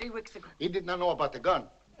Tuesday, 3 weeks ago. He did not know about the gun.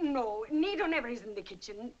 No, Nido never is in the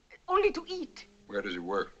kitchen, only to eat. Where does he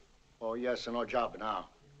work? Oh, yes, no job now.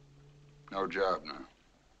 No job now.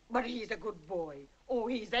 But he's a good boy. Oh,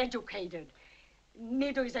 he's educated.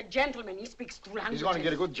 Nido is a gentleman. He speaks 2 languages. He's going to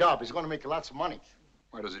get a good job. He's going to make lots of money.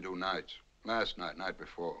 Where does he do nights? Last night, night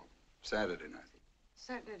before. Saturday night.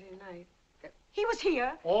 Saturday night. He was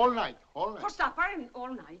here. All night, all night. For supper and all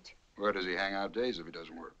night. Where does he hang out days if he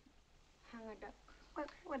doesn't work? Hang it up.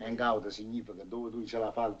 What Hang out significa dove tu ce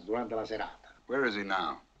la fai durante la serata. Where is he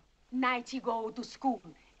now? Nights he go to school,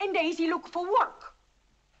 and days he look for work.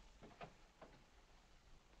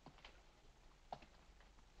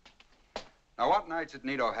 Now, what nights did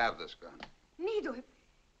Nito have this gun? Nido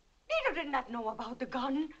did not know about the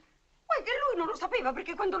gun. Why, che lui non lo sapeva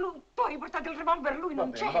perché quando tu hai portato il revolver lui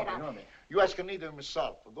non c'era. You ask Nito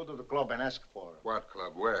himself. Go to the club and ask for it. What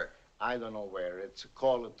club? Where? I don't know where. It's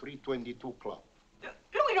called 322 Club.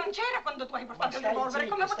 Lui non c'era quando tu hai portato il revolver.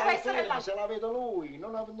 Come poteva essere là? Se la vedo lui,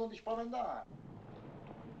 non ti spaventare.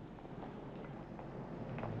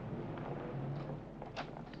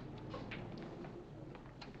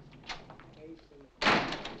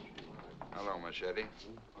 Hello, Machete.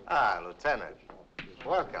 Ah, Lieutenant.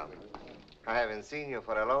 Welcome. I haven't seen you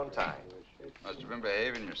for a long time. Must have been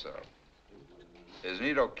behaving yourself. Is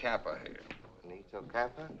Nito Kappa here? Nito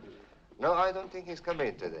Kappa? No, I don't think he's come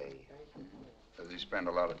in today. Does he spend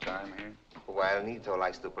a lot of time here? Well, Nito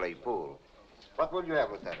likes to play pool. What will you have,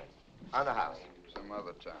 Lieutenant? On the house. Some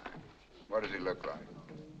other time. What does he look like?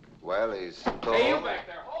 Well, he's tall. Hey, you back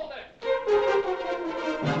there, hold it!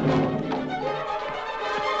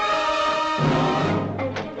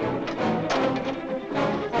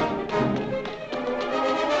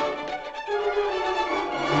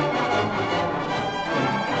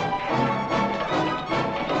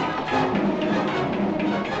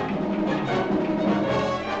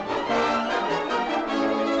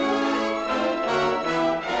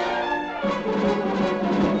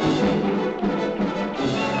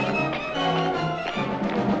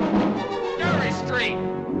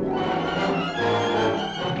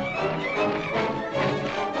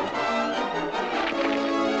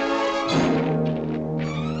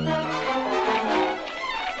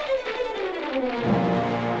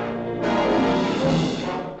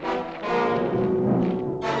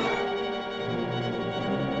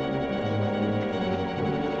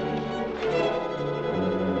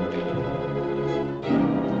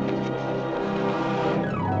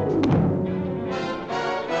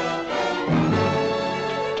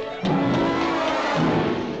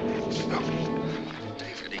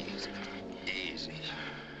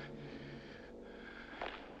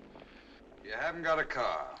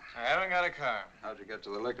 How'd you get to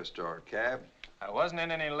the liquor store? Cab? I wasn't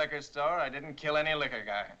in any liquor store. I didn't kill any liquor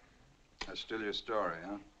guy. That's still your story,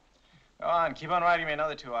 huh? Go on, keep on writing me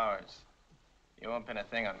another 2 hours. You won't pin a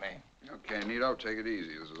thing on me. Okay, Nito, take it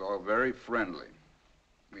easy. This is all very friendly.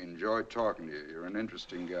 We enjoy talking to you. You're an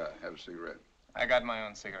interesting guy. Have a cigarette. I got my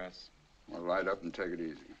own cigarettes. Well, light up and take it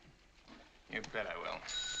easy. You bet I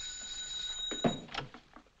will.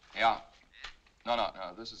 Yeah. No,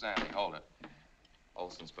 this is Andy. Hold it.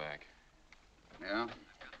 Olson's back. Yeah?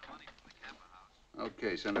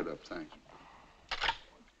 Okay, send it up, thanks.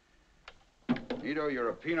 Nito, you're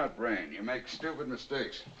a peanut brain. You make stupid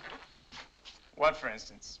mistakes. What, for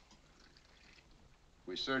instance?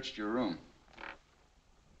 We searched your room.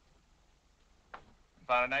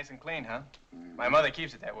 Found it nice and clean, huh? My mother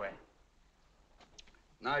keeps it that way.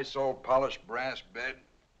 Nice old polished brass bed.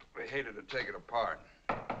 We hated to take it apart.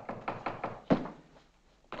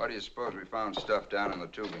 Why do you suppose we found stuff down in the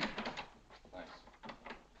tubing?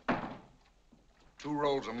 Thanks. 2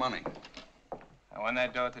 rolls of money. I won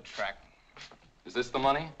that dough at the track. Is this the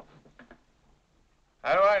money?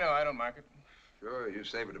 How do I know? I don't market. Sure, you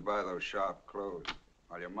save it to buy those sharp clothes,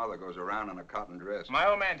 while your mother goes around in a cotton dress. My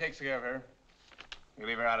old man takes care of her. You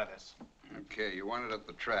leave her out of this. Okay, you won it at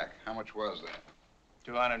the track. How much was that?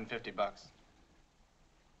 $250.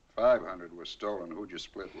 500 was stolen. Who'd you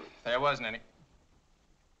split with? There wasn't any.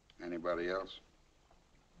 Anybody else?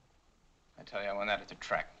 I tell you, I won that at the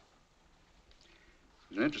track.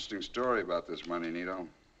 There's an interesting story about this money, Nito.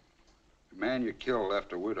 The man you killed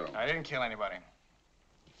left a widow. I didn't kill anybody.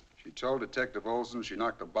 She told Detective Olson she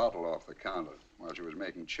knocked a bottle off the counter while she was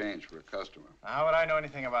making change for a customer. Now, how would I know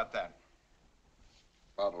anything about that?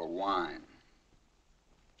 Bottle of wine.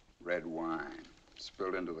 Red wine.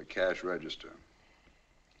 Spilled into the cash register.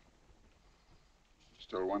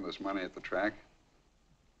 Still won this money at the track?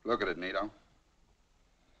 Look at it, Nito.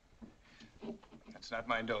 That's not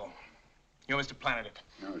my dough. You must have planted it.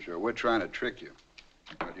 No, sure. We're trying to trick you.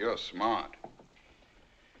 But you're smart. You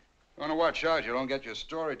want to watch out you don't get your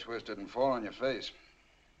story twisted and fall on your face.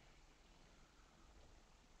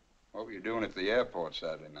 What were you doing at the airport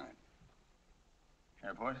Saturday night?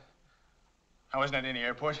 Airport? I wasn't at any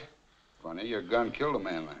airport. Funny, your gun killed a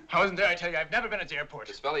man there. I wasn't there, I tell you. I've never been at the airport.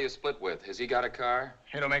 This fella you split with, has he got a car?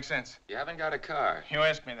 It don't make sense. You haven't got a car. You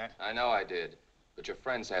asked me that. I know I did. But your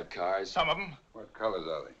friends have cars. Some of them. What colors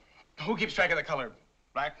are they? Who keeps track of the color?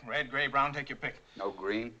 Black, red, gray, brown, take your pick. No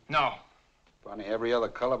green? No. Funny, every other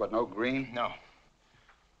color but no green? No.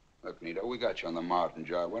 Look, Nito, we got you on the Martin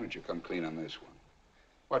job. Why don't you come clean on this one?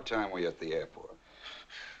 What time were you at the airport?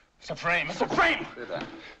 It's a frame. It's a frame! Sit down.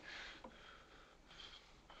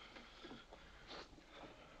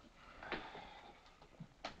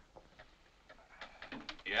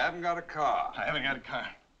 You haven't got a car. I haven't got a car.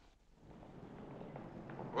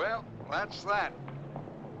 Well, that's that.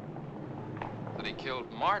 That he killed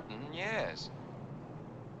Martin, yes.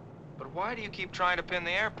 But why do you keep trying to pin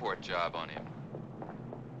the airport job on him?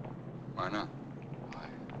 Why not?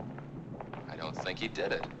 I don't think he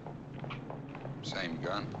did it. Same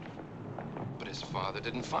gun. But his father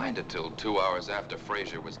didn't find it till 2 hours after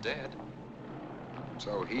Frazier was dead.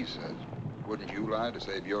 So he says. Wouldn't you lie to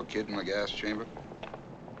save your kid in the gas chamber?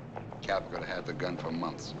 Cap could have had the gun for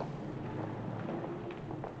months.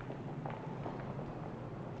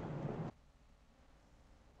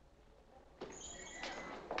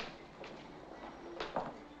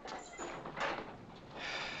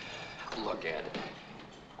 Look, Ed.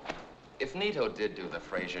 If Nito did do the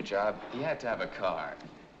Frazier job, he had to have a car.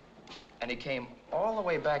 And he came all the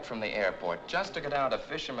way back from the airport just to go down to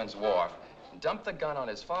Fisherman's Wharf and dump the gun on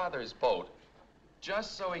his father's boat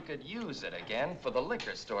just so he could use it again for the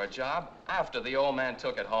liquor store job after the old man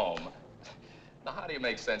took it home. Now, how do you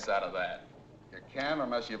make sense out of that? You can't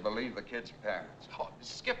unless you believe the kid's parents. Oh,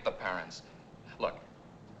 skip the parents. Look,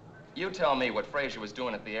 you tell me what Frazier was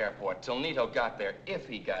doing at the airport till Nito got there, if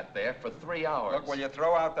he got there, for 3 hours. Look, will you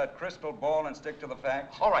throw out that crystal ball and stick to the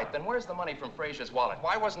facts? All right, then where's the money from Frazier's wallet?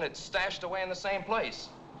 Why wasn't it stashed away in the same place?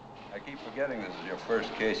 I keep forgetting this is your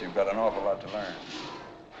first case. You've got an awful lot to learn.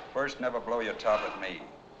 First, never blow your top at me.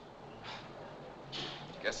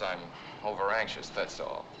 Guess I'm over-anxious, that's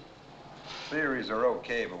all. Theories are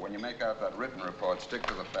okay, but when you make out that written report, stick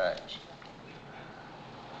to the facts.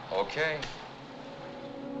 Okay.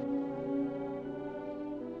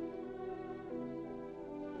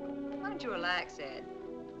 Why don't you relax, Ed?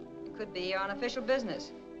 It could be your unofficial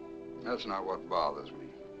business. That's not what bothers me.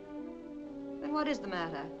 Then what is the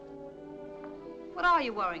matter? What are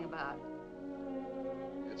you worrying about?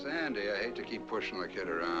 It's Andy. I hate to keep pushing the kid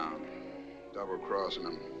around, double-crossing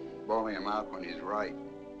him, bawling him out when he's right.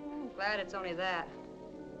 I'm glad it's only that.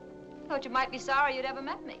 Thought you might be sorry you'd ever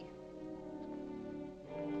met me.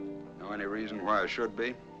 Know any reason why I should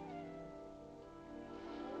be?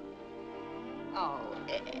 Oh,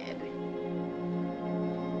 Ed.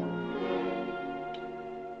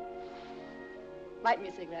 Light me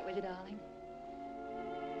a cigarette, will you, darling?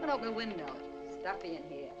 But open the window. It's stuffy in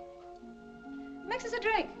here. Mix us a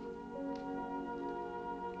drink.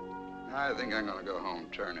 I think I'm gonna go home,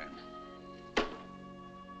 turn in.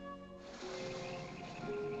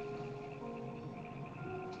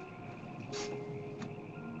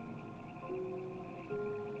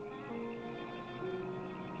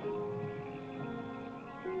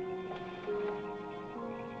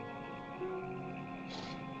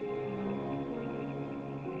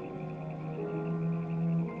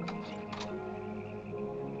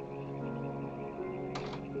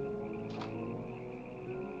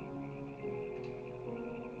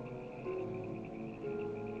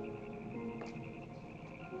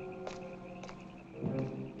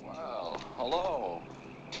 Hello.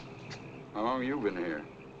 How long you been here?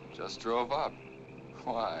 Just drove up.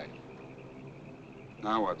 Why?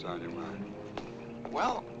 Now what's on your mind?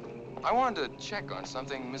 Well, I wanted to check on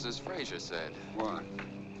something Mrs. Frazier said. What?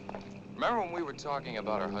 Remember when we were talking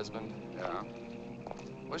about her husband? Yeah.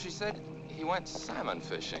 Well, she said he went salmon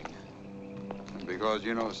fishing. And because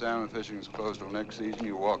you know salmon fishing's closed till next season,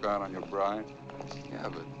 you walk out on your bride? Yeah,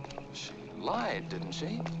 but she lied, didn't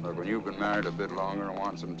she? Look, when you've been married a bit longer and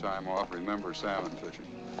want some time off, remember salmon fishing.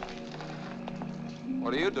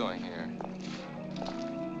 What are you doing here?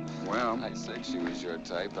 Well, I said she was your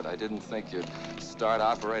type, but I didn't think you'd start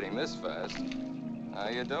operating this fast. How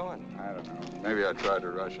you doing? I don't know. Maybe I tried to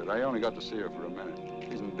rush it. I only got to see her for a minute.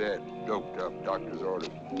 She's in bed, doped up, doctor's orders.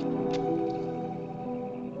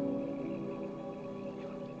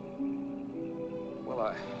 Well,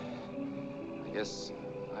 I guess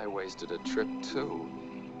I wasted a trip, too.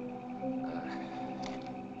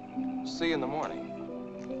 See you in the morning.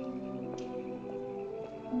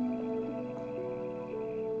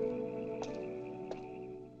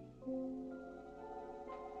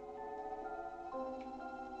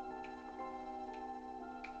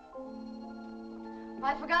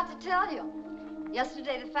 I forgot to tell you.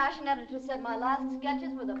 Yesterday, the fashion editor said my last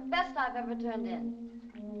sketches were the best I've ever turned in.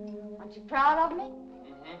 Aren't you proud of me?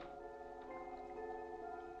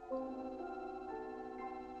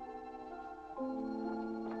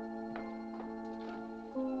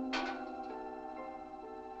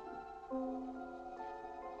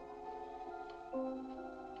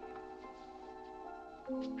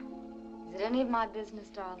 Is it any of my business,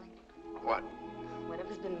 darling? What?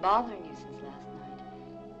 Whatever's been bothering you since last night.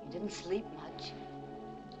 You didn't sleep much.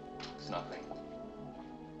 It's nothing.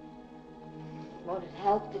 Won't it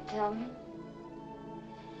help to tell me?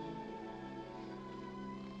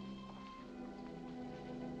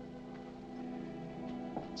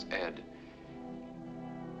 It's Ed.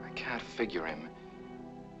 I can't figure him.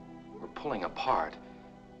 We're pulling apart.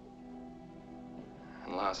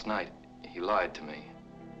 And last night, he lied to me.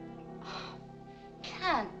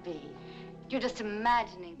 Can't be. You're just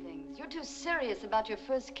imagining things. You're too serious about your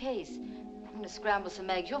first case. I'm going to scramble some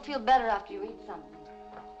eggs. You'll feel better after you eat something.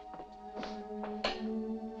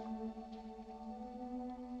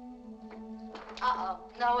 Uh-oh,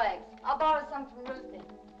 no eggs. I'll borrow some from Ruthie.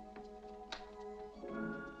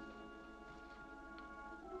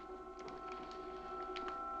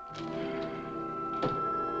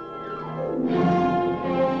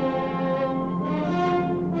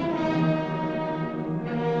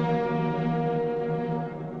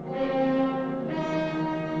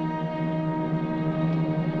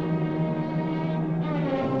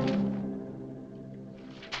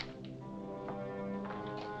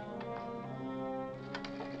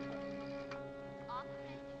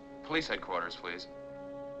 Police headquarters, please.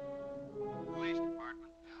 Police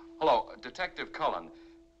department. Hello, Detective Cullen.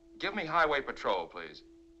 Give me Highway Patrol, please.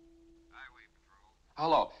 Highway Patrol.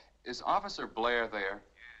 Hello, is Officer Blair there?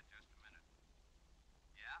 Yeah, just a minute.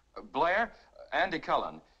 Yeah? Blair? Andy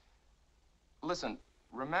Cullen. Listen,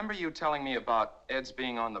 remember you telling me about Ed's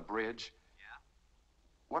being on the bridge? Yeah.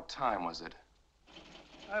 What time was it?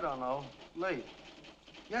 I don't know. Late.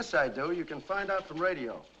 Yes, I do. You can find out from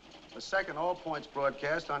radio. The second all points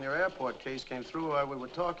broadcast on your airport case came through while we were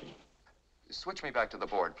talking. Switch me back to the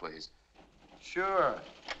board, please. Sure.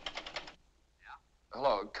 Yeah?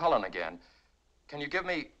 Hello, Cullen again. Can you give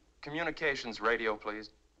me communications radio,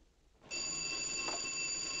 please?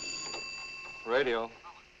 Radio.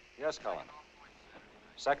 Yes, Cullen.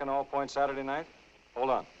 Second all point Saturday night?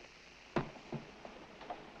 Hold on.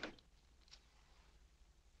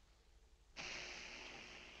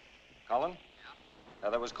 Cullen?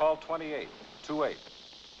 That was call 28, 28.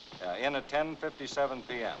 In at 10:57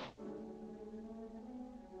 p.m.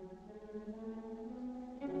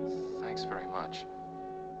 Thanks very much.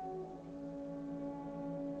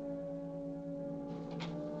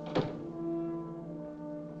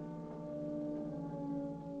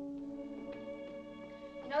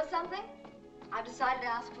 You know something? I've decided to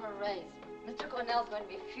ask for a raise. Mr. Cornell's going to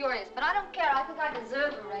be furious, but I don't care. I think I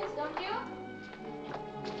deserve a raise, don't you?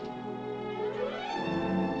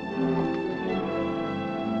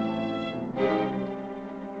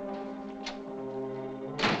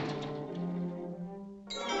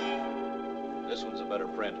 This one's a better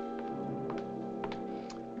print.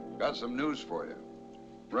 Got some news for you.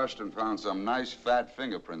 Rustin found some nice fat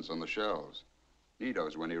fingerprints on the shelves.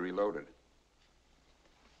 Nito's when he reloaded.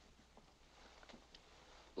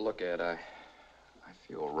 Look, Ed, I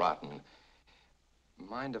feel rotten.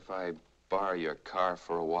 Mind if I borrow your car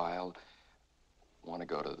for a while? Want to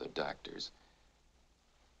go to the doctor's.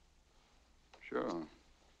 Sure.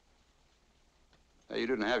 Hey, you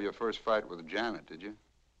didn't have your first fight with Janet, did you?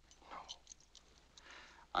 No.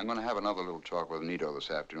 I'm going to have another little talk with Nito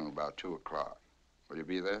this afternoon about 2 o'clock. Will you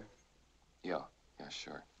be there? Yeah,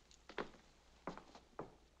 sure.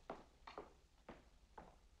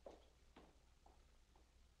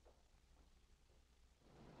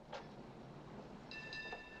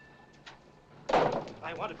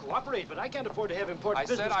 I want to cooperate, but I can't afford to have important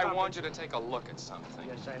business. I said I want you to take a look at something.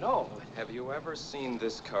 Yes, I know. Have you ever seen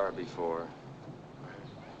this car before?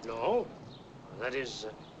 No. That is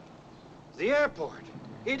the airport.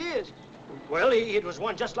 It is. Well, it was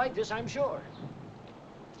one just like this, I'm sure.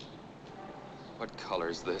 What color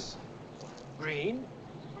is this? Green?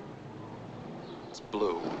 It's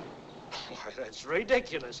blue. Why, that's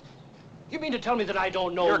ridiculous. You mean to tell me that I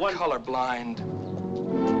don't know You're one... colorblind.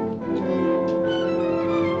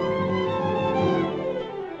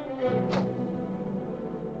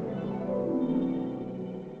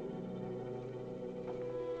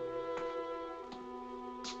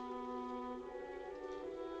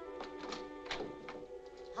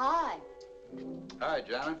 Hi. Hi,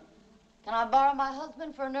 Janet. Can I borrow my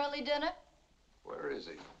husband for an early dinner? Where is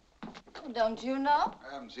he? Oh, don't you know?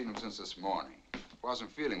 I haven't seen him since this morning.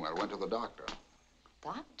 Wasn't feeling well. Went to the doctor.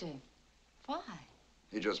 Doctor? Why?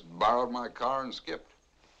 He just borrowed my car and skipped.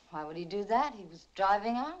 Why would he do that? He was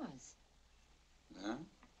driving ours. Yeah?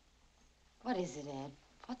 What is it, Ed?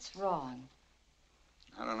 What's wrong?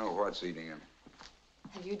 I don't know what's eating him.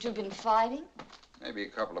 Have you two been fighting? Maybe a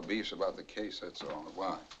couple of beefs about the case, that's all.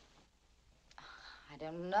 Why? I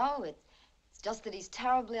don't know. It's just that he's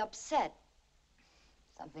terribly upset.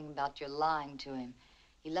 Something about your lying to him.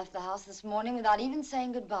 He left the house this morning without even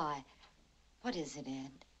saying goodbye. What is it,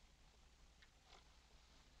 Ed?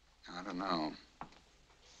 I don't know.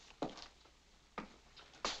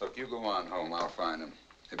 Look, you go on home. I'll find him.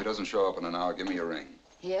 If he doesn't show up in an hour, give me a ring.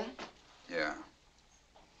 Here? Yeah.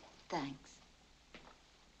 Thanks.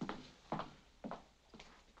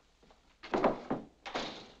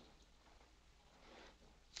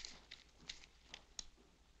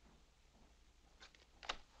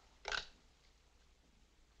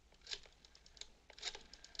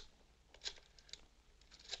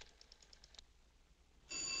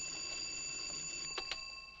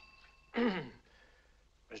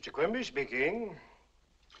 Mr. Quimby speaking.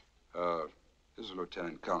 This is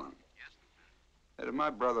Lieutenant Cullen. Yes. Did my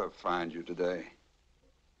brother find you today?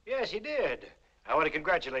 Yes, he did. I want to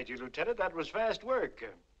congratulate you, Lieutenant. That was fast work.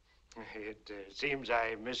 It seems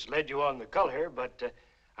I misled you on the color, but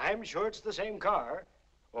I'm sure it's the same car,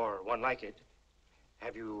 or one like it.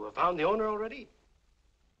 Have you found the owner already?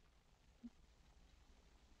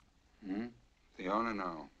 Hmm? The owner?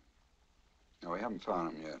 No. No, we haven't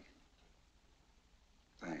found him yet.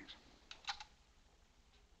 Thanks.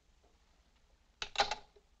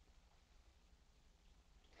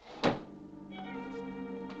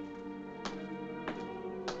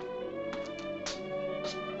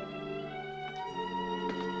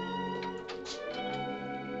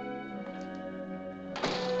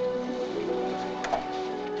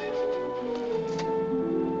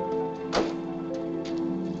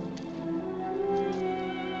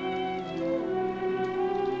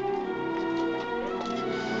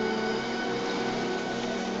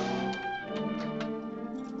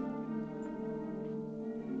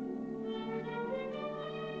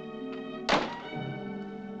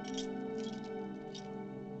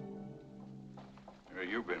 Where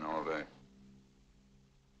you been all day?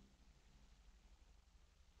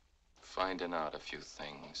 Finding out a few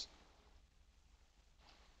things.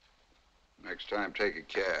 Next time, take a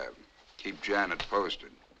cab. Keep Janet posted.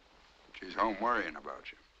 She's home worrying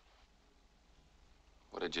about you.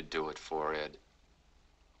 What did you do it for, Ed?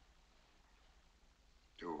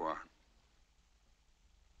 Do what?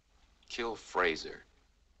 Kill Fraser.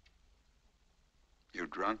 You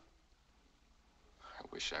drunk? I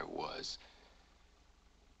wish I was.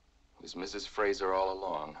 Was Mrs. Fraser all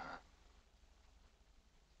along, huh?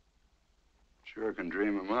 Sure can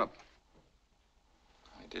dream him up.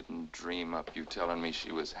 I didn't dream up you telling me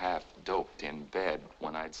she was half doped in bed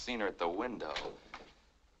when I'd seen her at the window.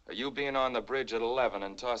 Or you being on the bridge at 11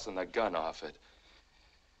 and tossing the gun off it.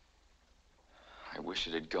 I wish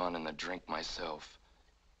it had gone in the drink myself.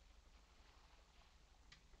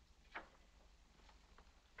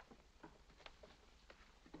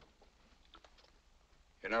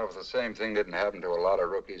 You know, if the same thing didn't happen to a lot of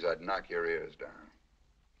rookies, I'd knock your ears down.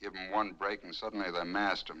 Give them one break and suddenly they're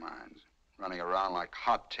masterminds, running around like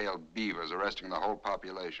hot-tailed beavers, arresting the whole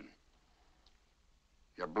population.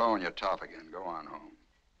 You're blowing your top again. Go on home.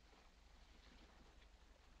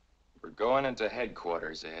 We're going into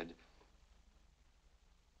headquarters, Ed.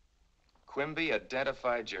 Quimby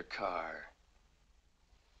identified your car.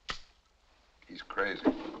 He's crazy.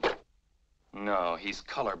 No, he's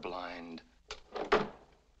colorblind.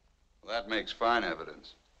 Well, that makes fine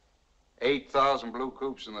evidence. 8,000 blue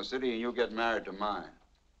coupes in the city and you get married to mine.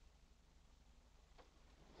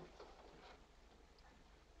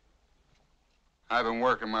 I've been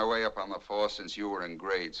working my way up on the force since you were in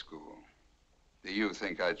grade school. Do you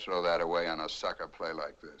think I'd throw that away on a sucker play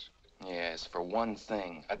like this? Yes, for one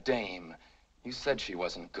thing, a dame. You said she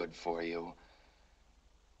wasn't good for you.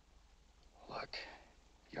 Look,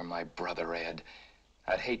 you're my brother, Ed.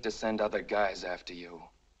 I'd hate to send other guys after you.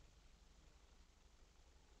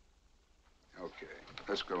 Okay,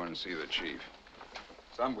 let's go in and see the chief.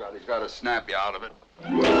 Somebody's got to snap you out of it.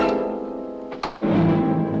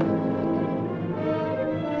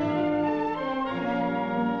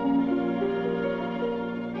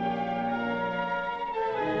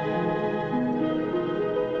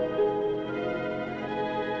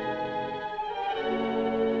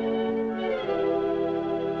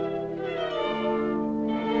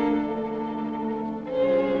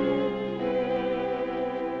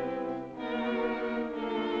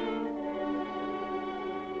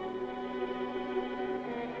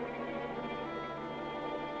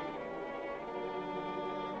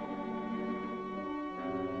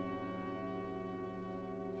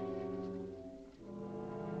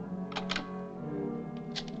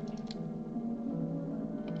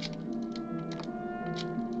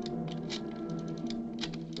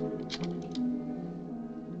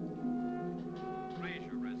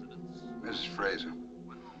 Mrs. Fraser.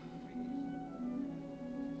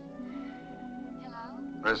 Hello?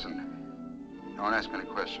 Listen, don't ask any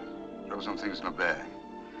questions. Throw some things in a bag.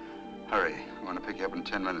 Hurry. I want to pick you up in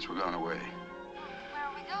 10 minutes. We're going away. Where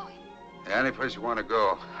are we going? Any place you want to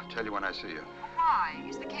go. I'll tell you when I see you. Why?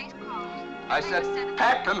 Is the case closed? I said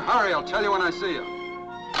pack and hurry. I'll tell you when I see you.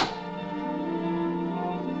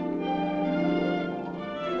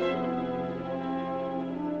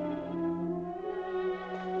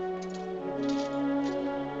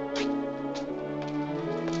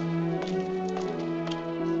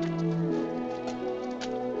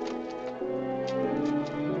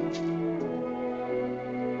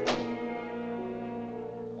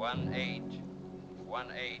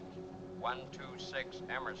 18-126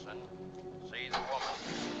 Emerson. See the woman.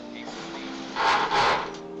 Keep the peace.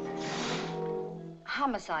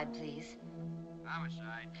 Homicide, please.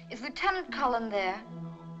 Homicide. Is Lieutenant Cullen there?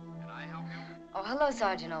 Can I help you? Oh, hello,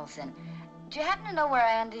 Sergeant Olson. Do you happen to know where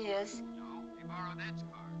Andy is? No. He borrowed Ed's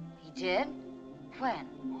car. He did? When?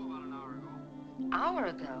 Oh, about an hour ago. Hour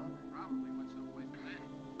ago? Probably went someplace with Ed.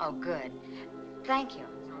 Oh, good. Thank you.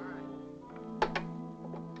 It's all right.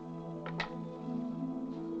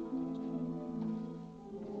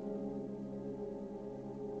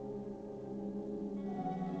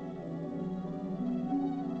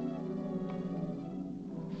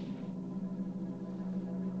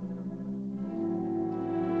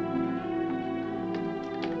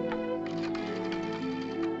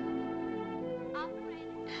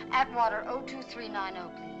 Atwater 02390,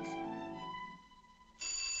 please.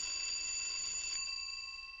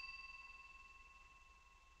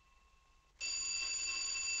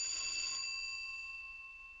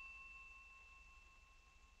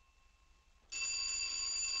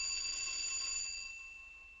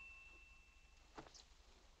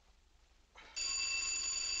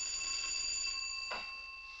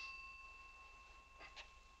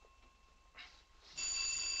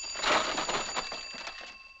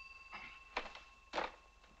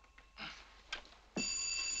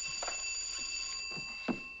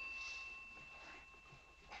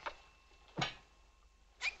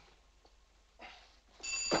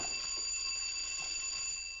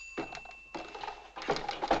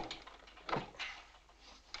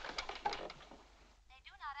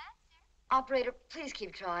 Operator, please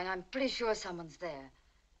keep trying. I'm pretty sure someone's there.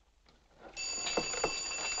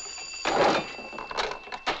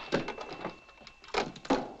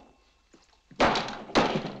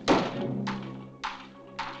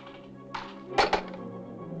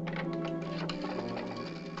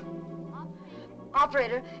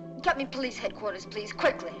 Operator, get me police headquarters, please,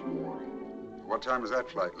 quickly. What time does that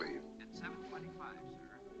flight leave? At 7:25, sir.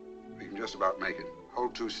 We can just about make it.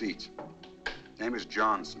 Hold 2 seats. Name is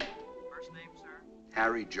Johnson. First name, sir?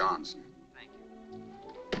 Harry Johnson. Thank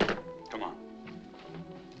you. Come on.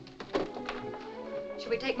 Should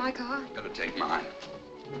we take my car? Better take mine.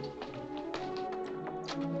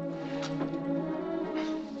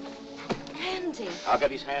 Andy. I'll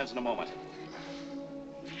get his hands in a moment.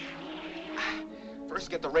 First,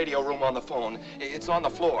 get the radio room on the phone. It's on the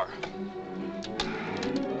floor.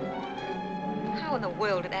 How in the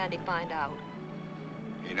world did Andy find out?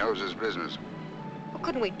 He knows his business. Well,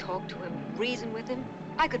 couldn't we talk to him, reason with him?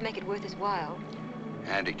 I could make it worth his while.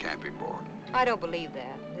 Andy can't be bored. I don't believe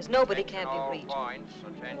that. There's nobody can't be reached.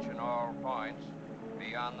 Attention all points.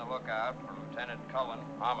 Be on the lookout for Lieutenant Cullen,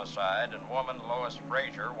 homicide, and woman Lois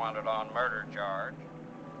Frazier wanted on murder charge.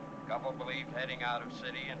 Couple believed heading out of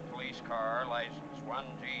city in police car, license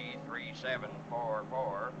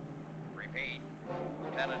 1G3744. Repeat,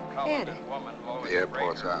 Lieutenant Cullen and woman Lois The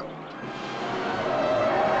airport's Frazier. out.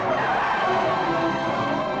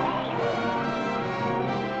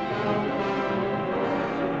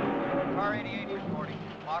 Car 88 reporting.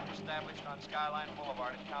 Lock established on Skyline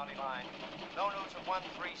Boulevard at County Line. No news of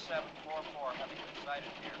 13744 having been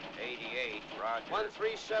sighted here. 88, roger.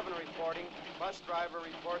 137 reporting. Bus driver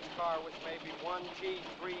reports car which may be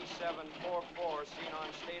 1G3744 seen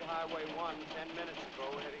on State Highway 1 10 minutes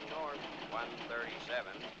ago heading north.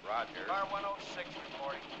 137, roger. Car 106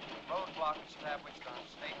 reporting. Roadblock established on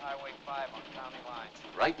State Highway 5 on County Line.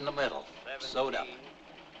 Right in the middle. 17, Sewed up.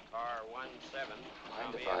 Car 17.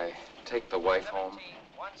 Mind if I take the wife home?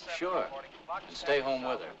 Sure. And stay home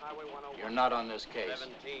with her. You're not on this case.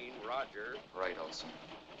 17, roger. Right, Olson.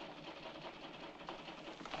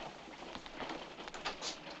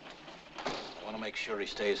 I want to make sure he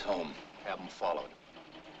stays home. Have him followed.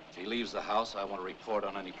 If he leaves the house, I want to report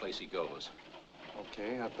on any place he goes.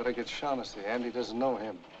 Okay, I'd better get Shaughnessy. Andy doesn't know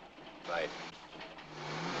him. Right.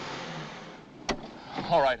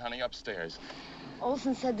 All right, honey, upstairs.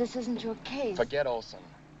 Olson said this isn't your case. Forget Olson.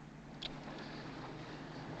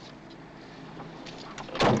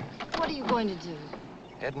 What are you going to do?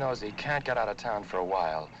 Ed knows he can't get out of town for a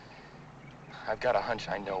while. I've got a hunch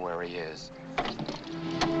I know where he is. Do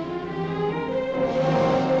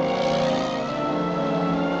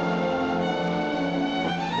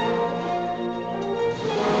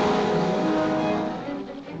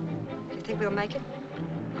you think we'll make it?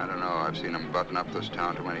 I don't know. I've seen him button up this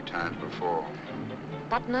town too many times before.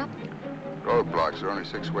 Button up? Roadblocks are only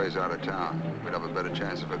 6 ways out of town. We'd have a better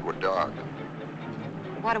chance if it were dark.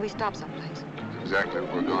 Why don't we stop someplace? That's exactly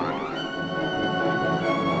what we're going to do.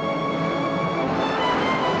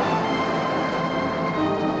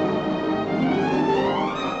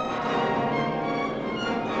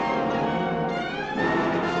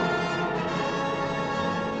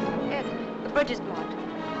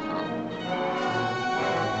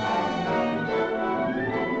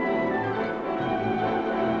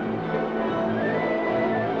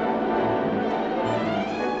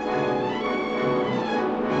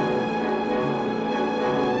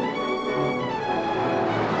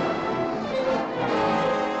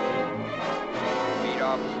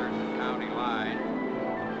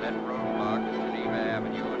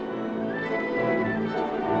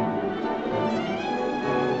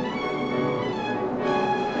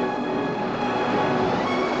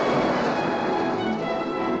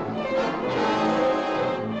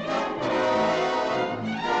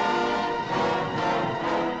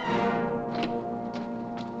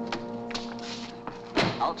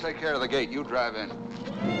 take care of the gate. You drive in.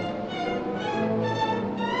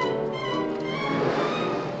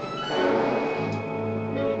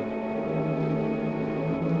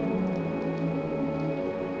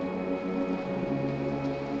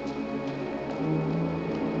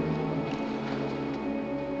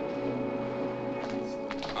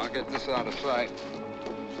 I'll get this out of sight.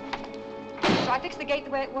 Shall I fix the gate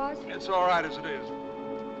the way it was? It's all right as it is.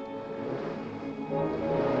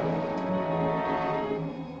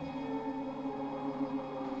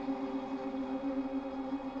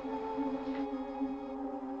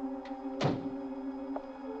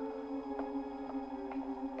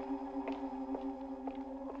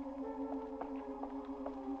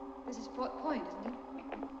 This is Fort Point, isn't it?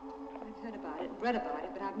 I've heard about it, read about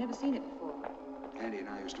it, but I've never seen it before. Andy and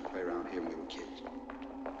I used to play around here when we were kids.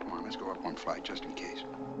 Come on, let's go up one flight just in case.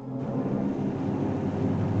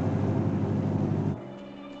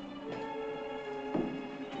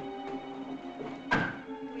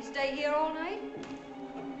 Do we stay here all night?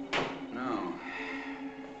 No.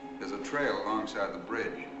 There's a trail alongside the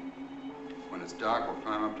bridge. When it's dark, we'll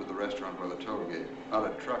climb up to the restaurant by the toll gate. I'll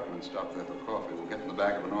let truckmen stop there for coffee. We'll get in the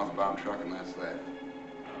back of a northbound truck, and that's that.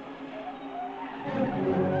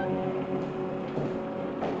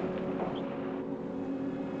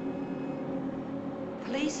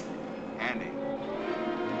 Police? Andy.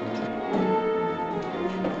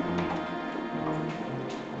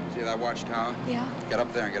 See that watchtower? Yeah. Get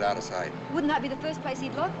up there and get out of sight. Wouldn't that be the first place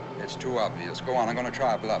he'd look? It's too obvious. Go on, I'm gonna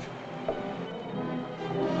try a bluff.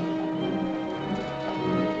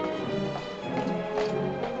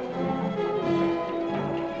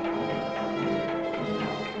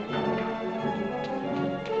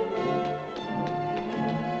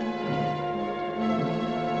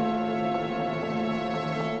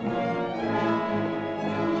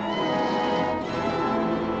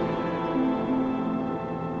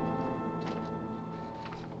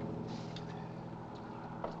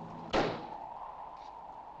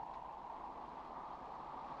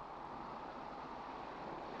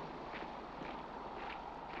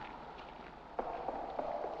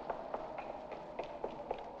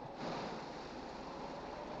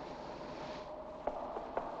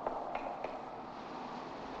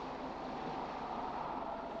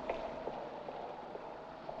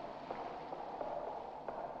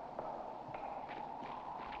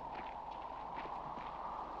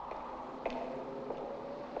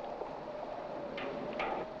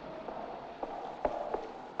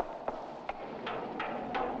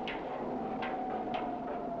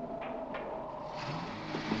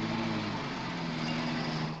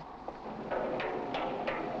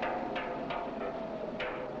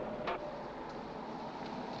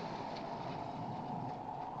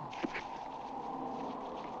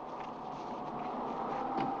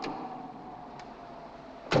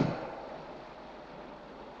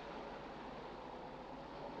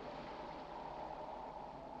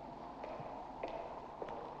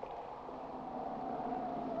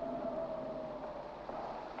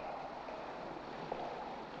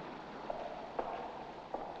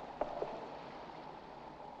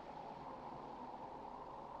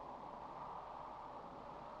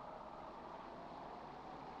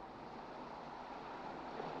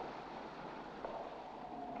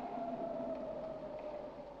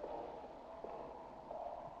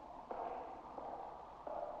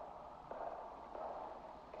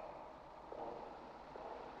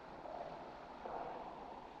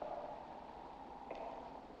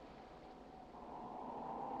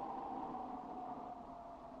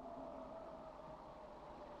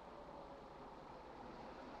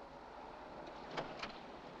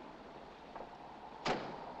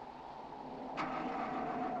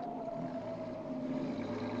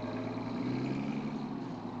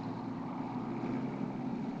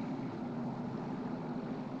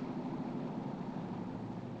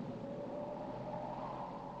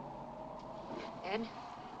 Ed?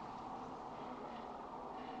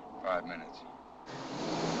 5 minutes.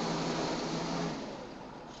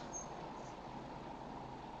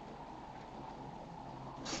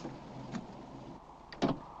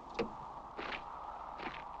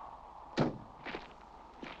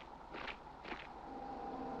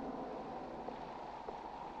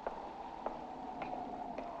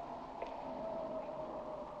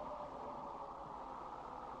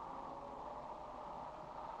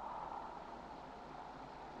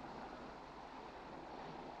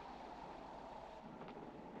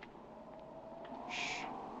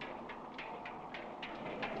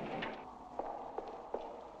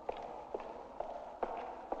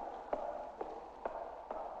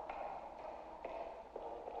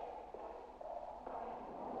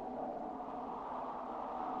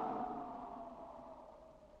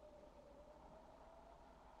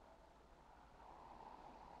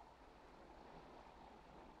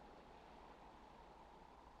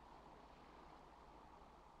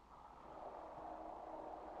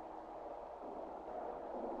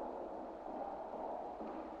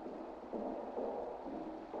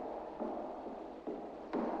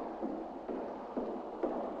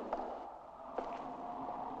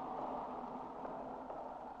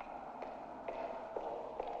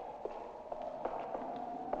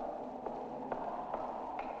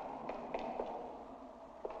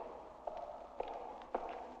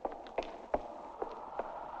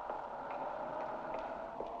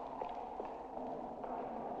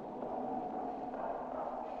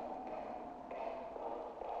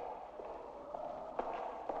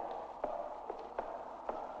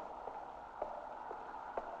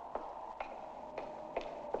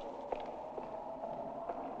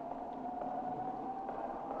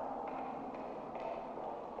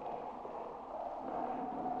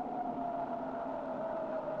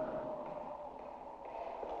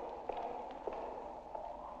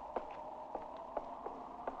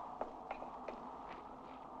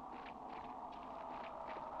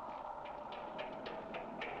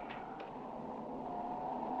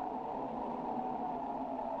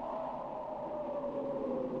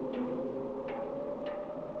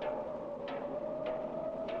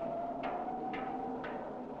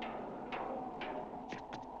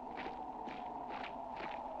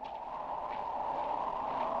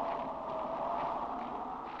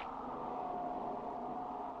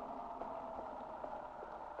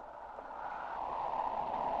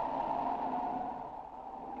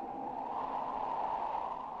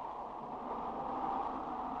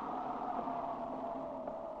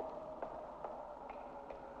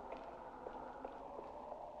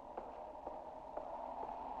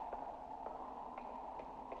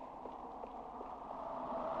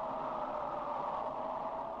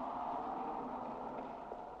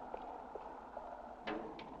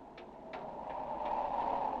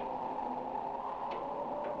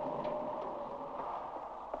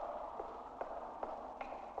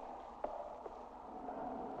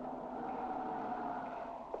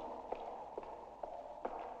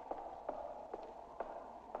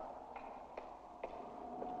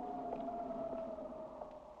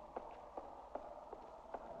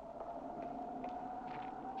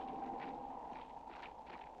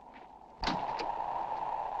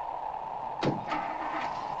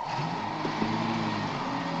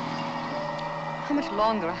 How much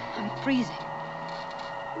longer? I'm freezing.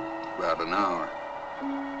 About an hour.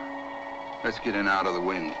 Let's get in out of the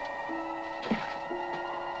wind.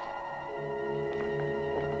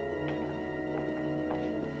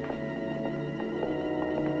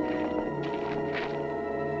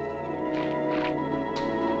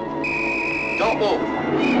 Don't move.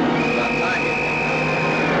 About time you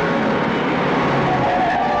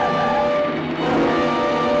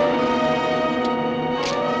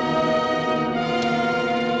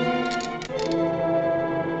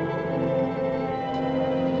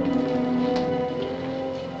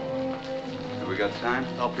Have we got time?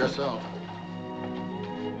 Help yourself.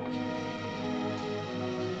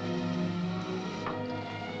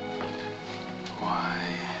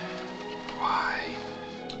 Why?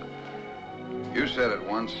 You said it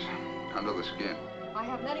once, under the skin. I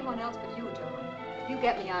haven't anyone else but you, John. You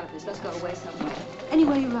get me out of this. Let's go away somewhere.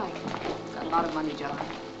 Anywhere you like. Got a lot of money, John.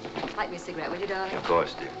 Light me a cigarette, will you, darling? Of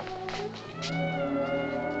course, dear.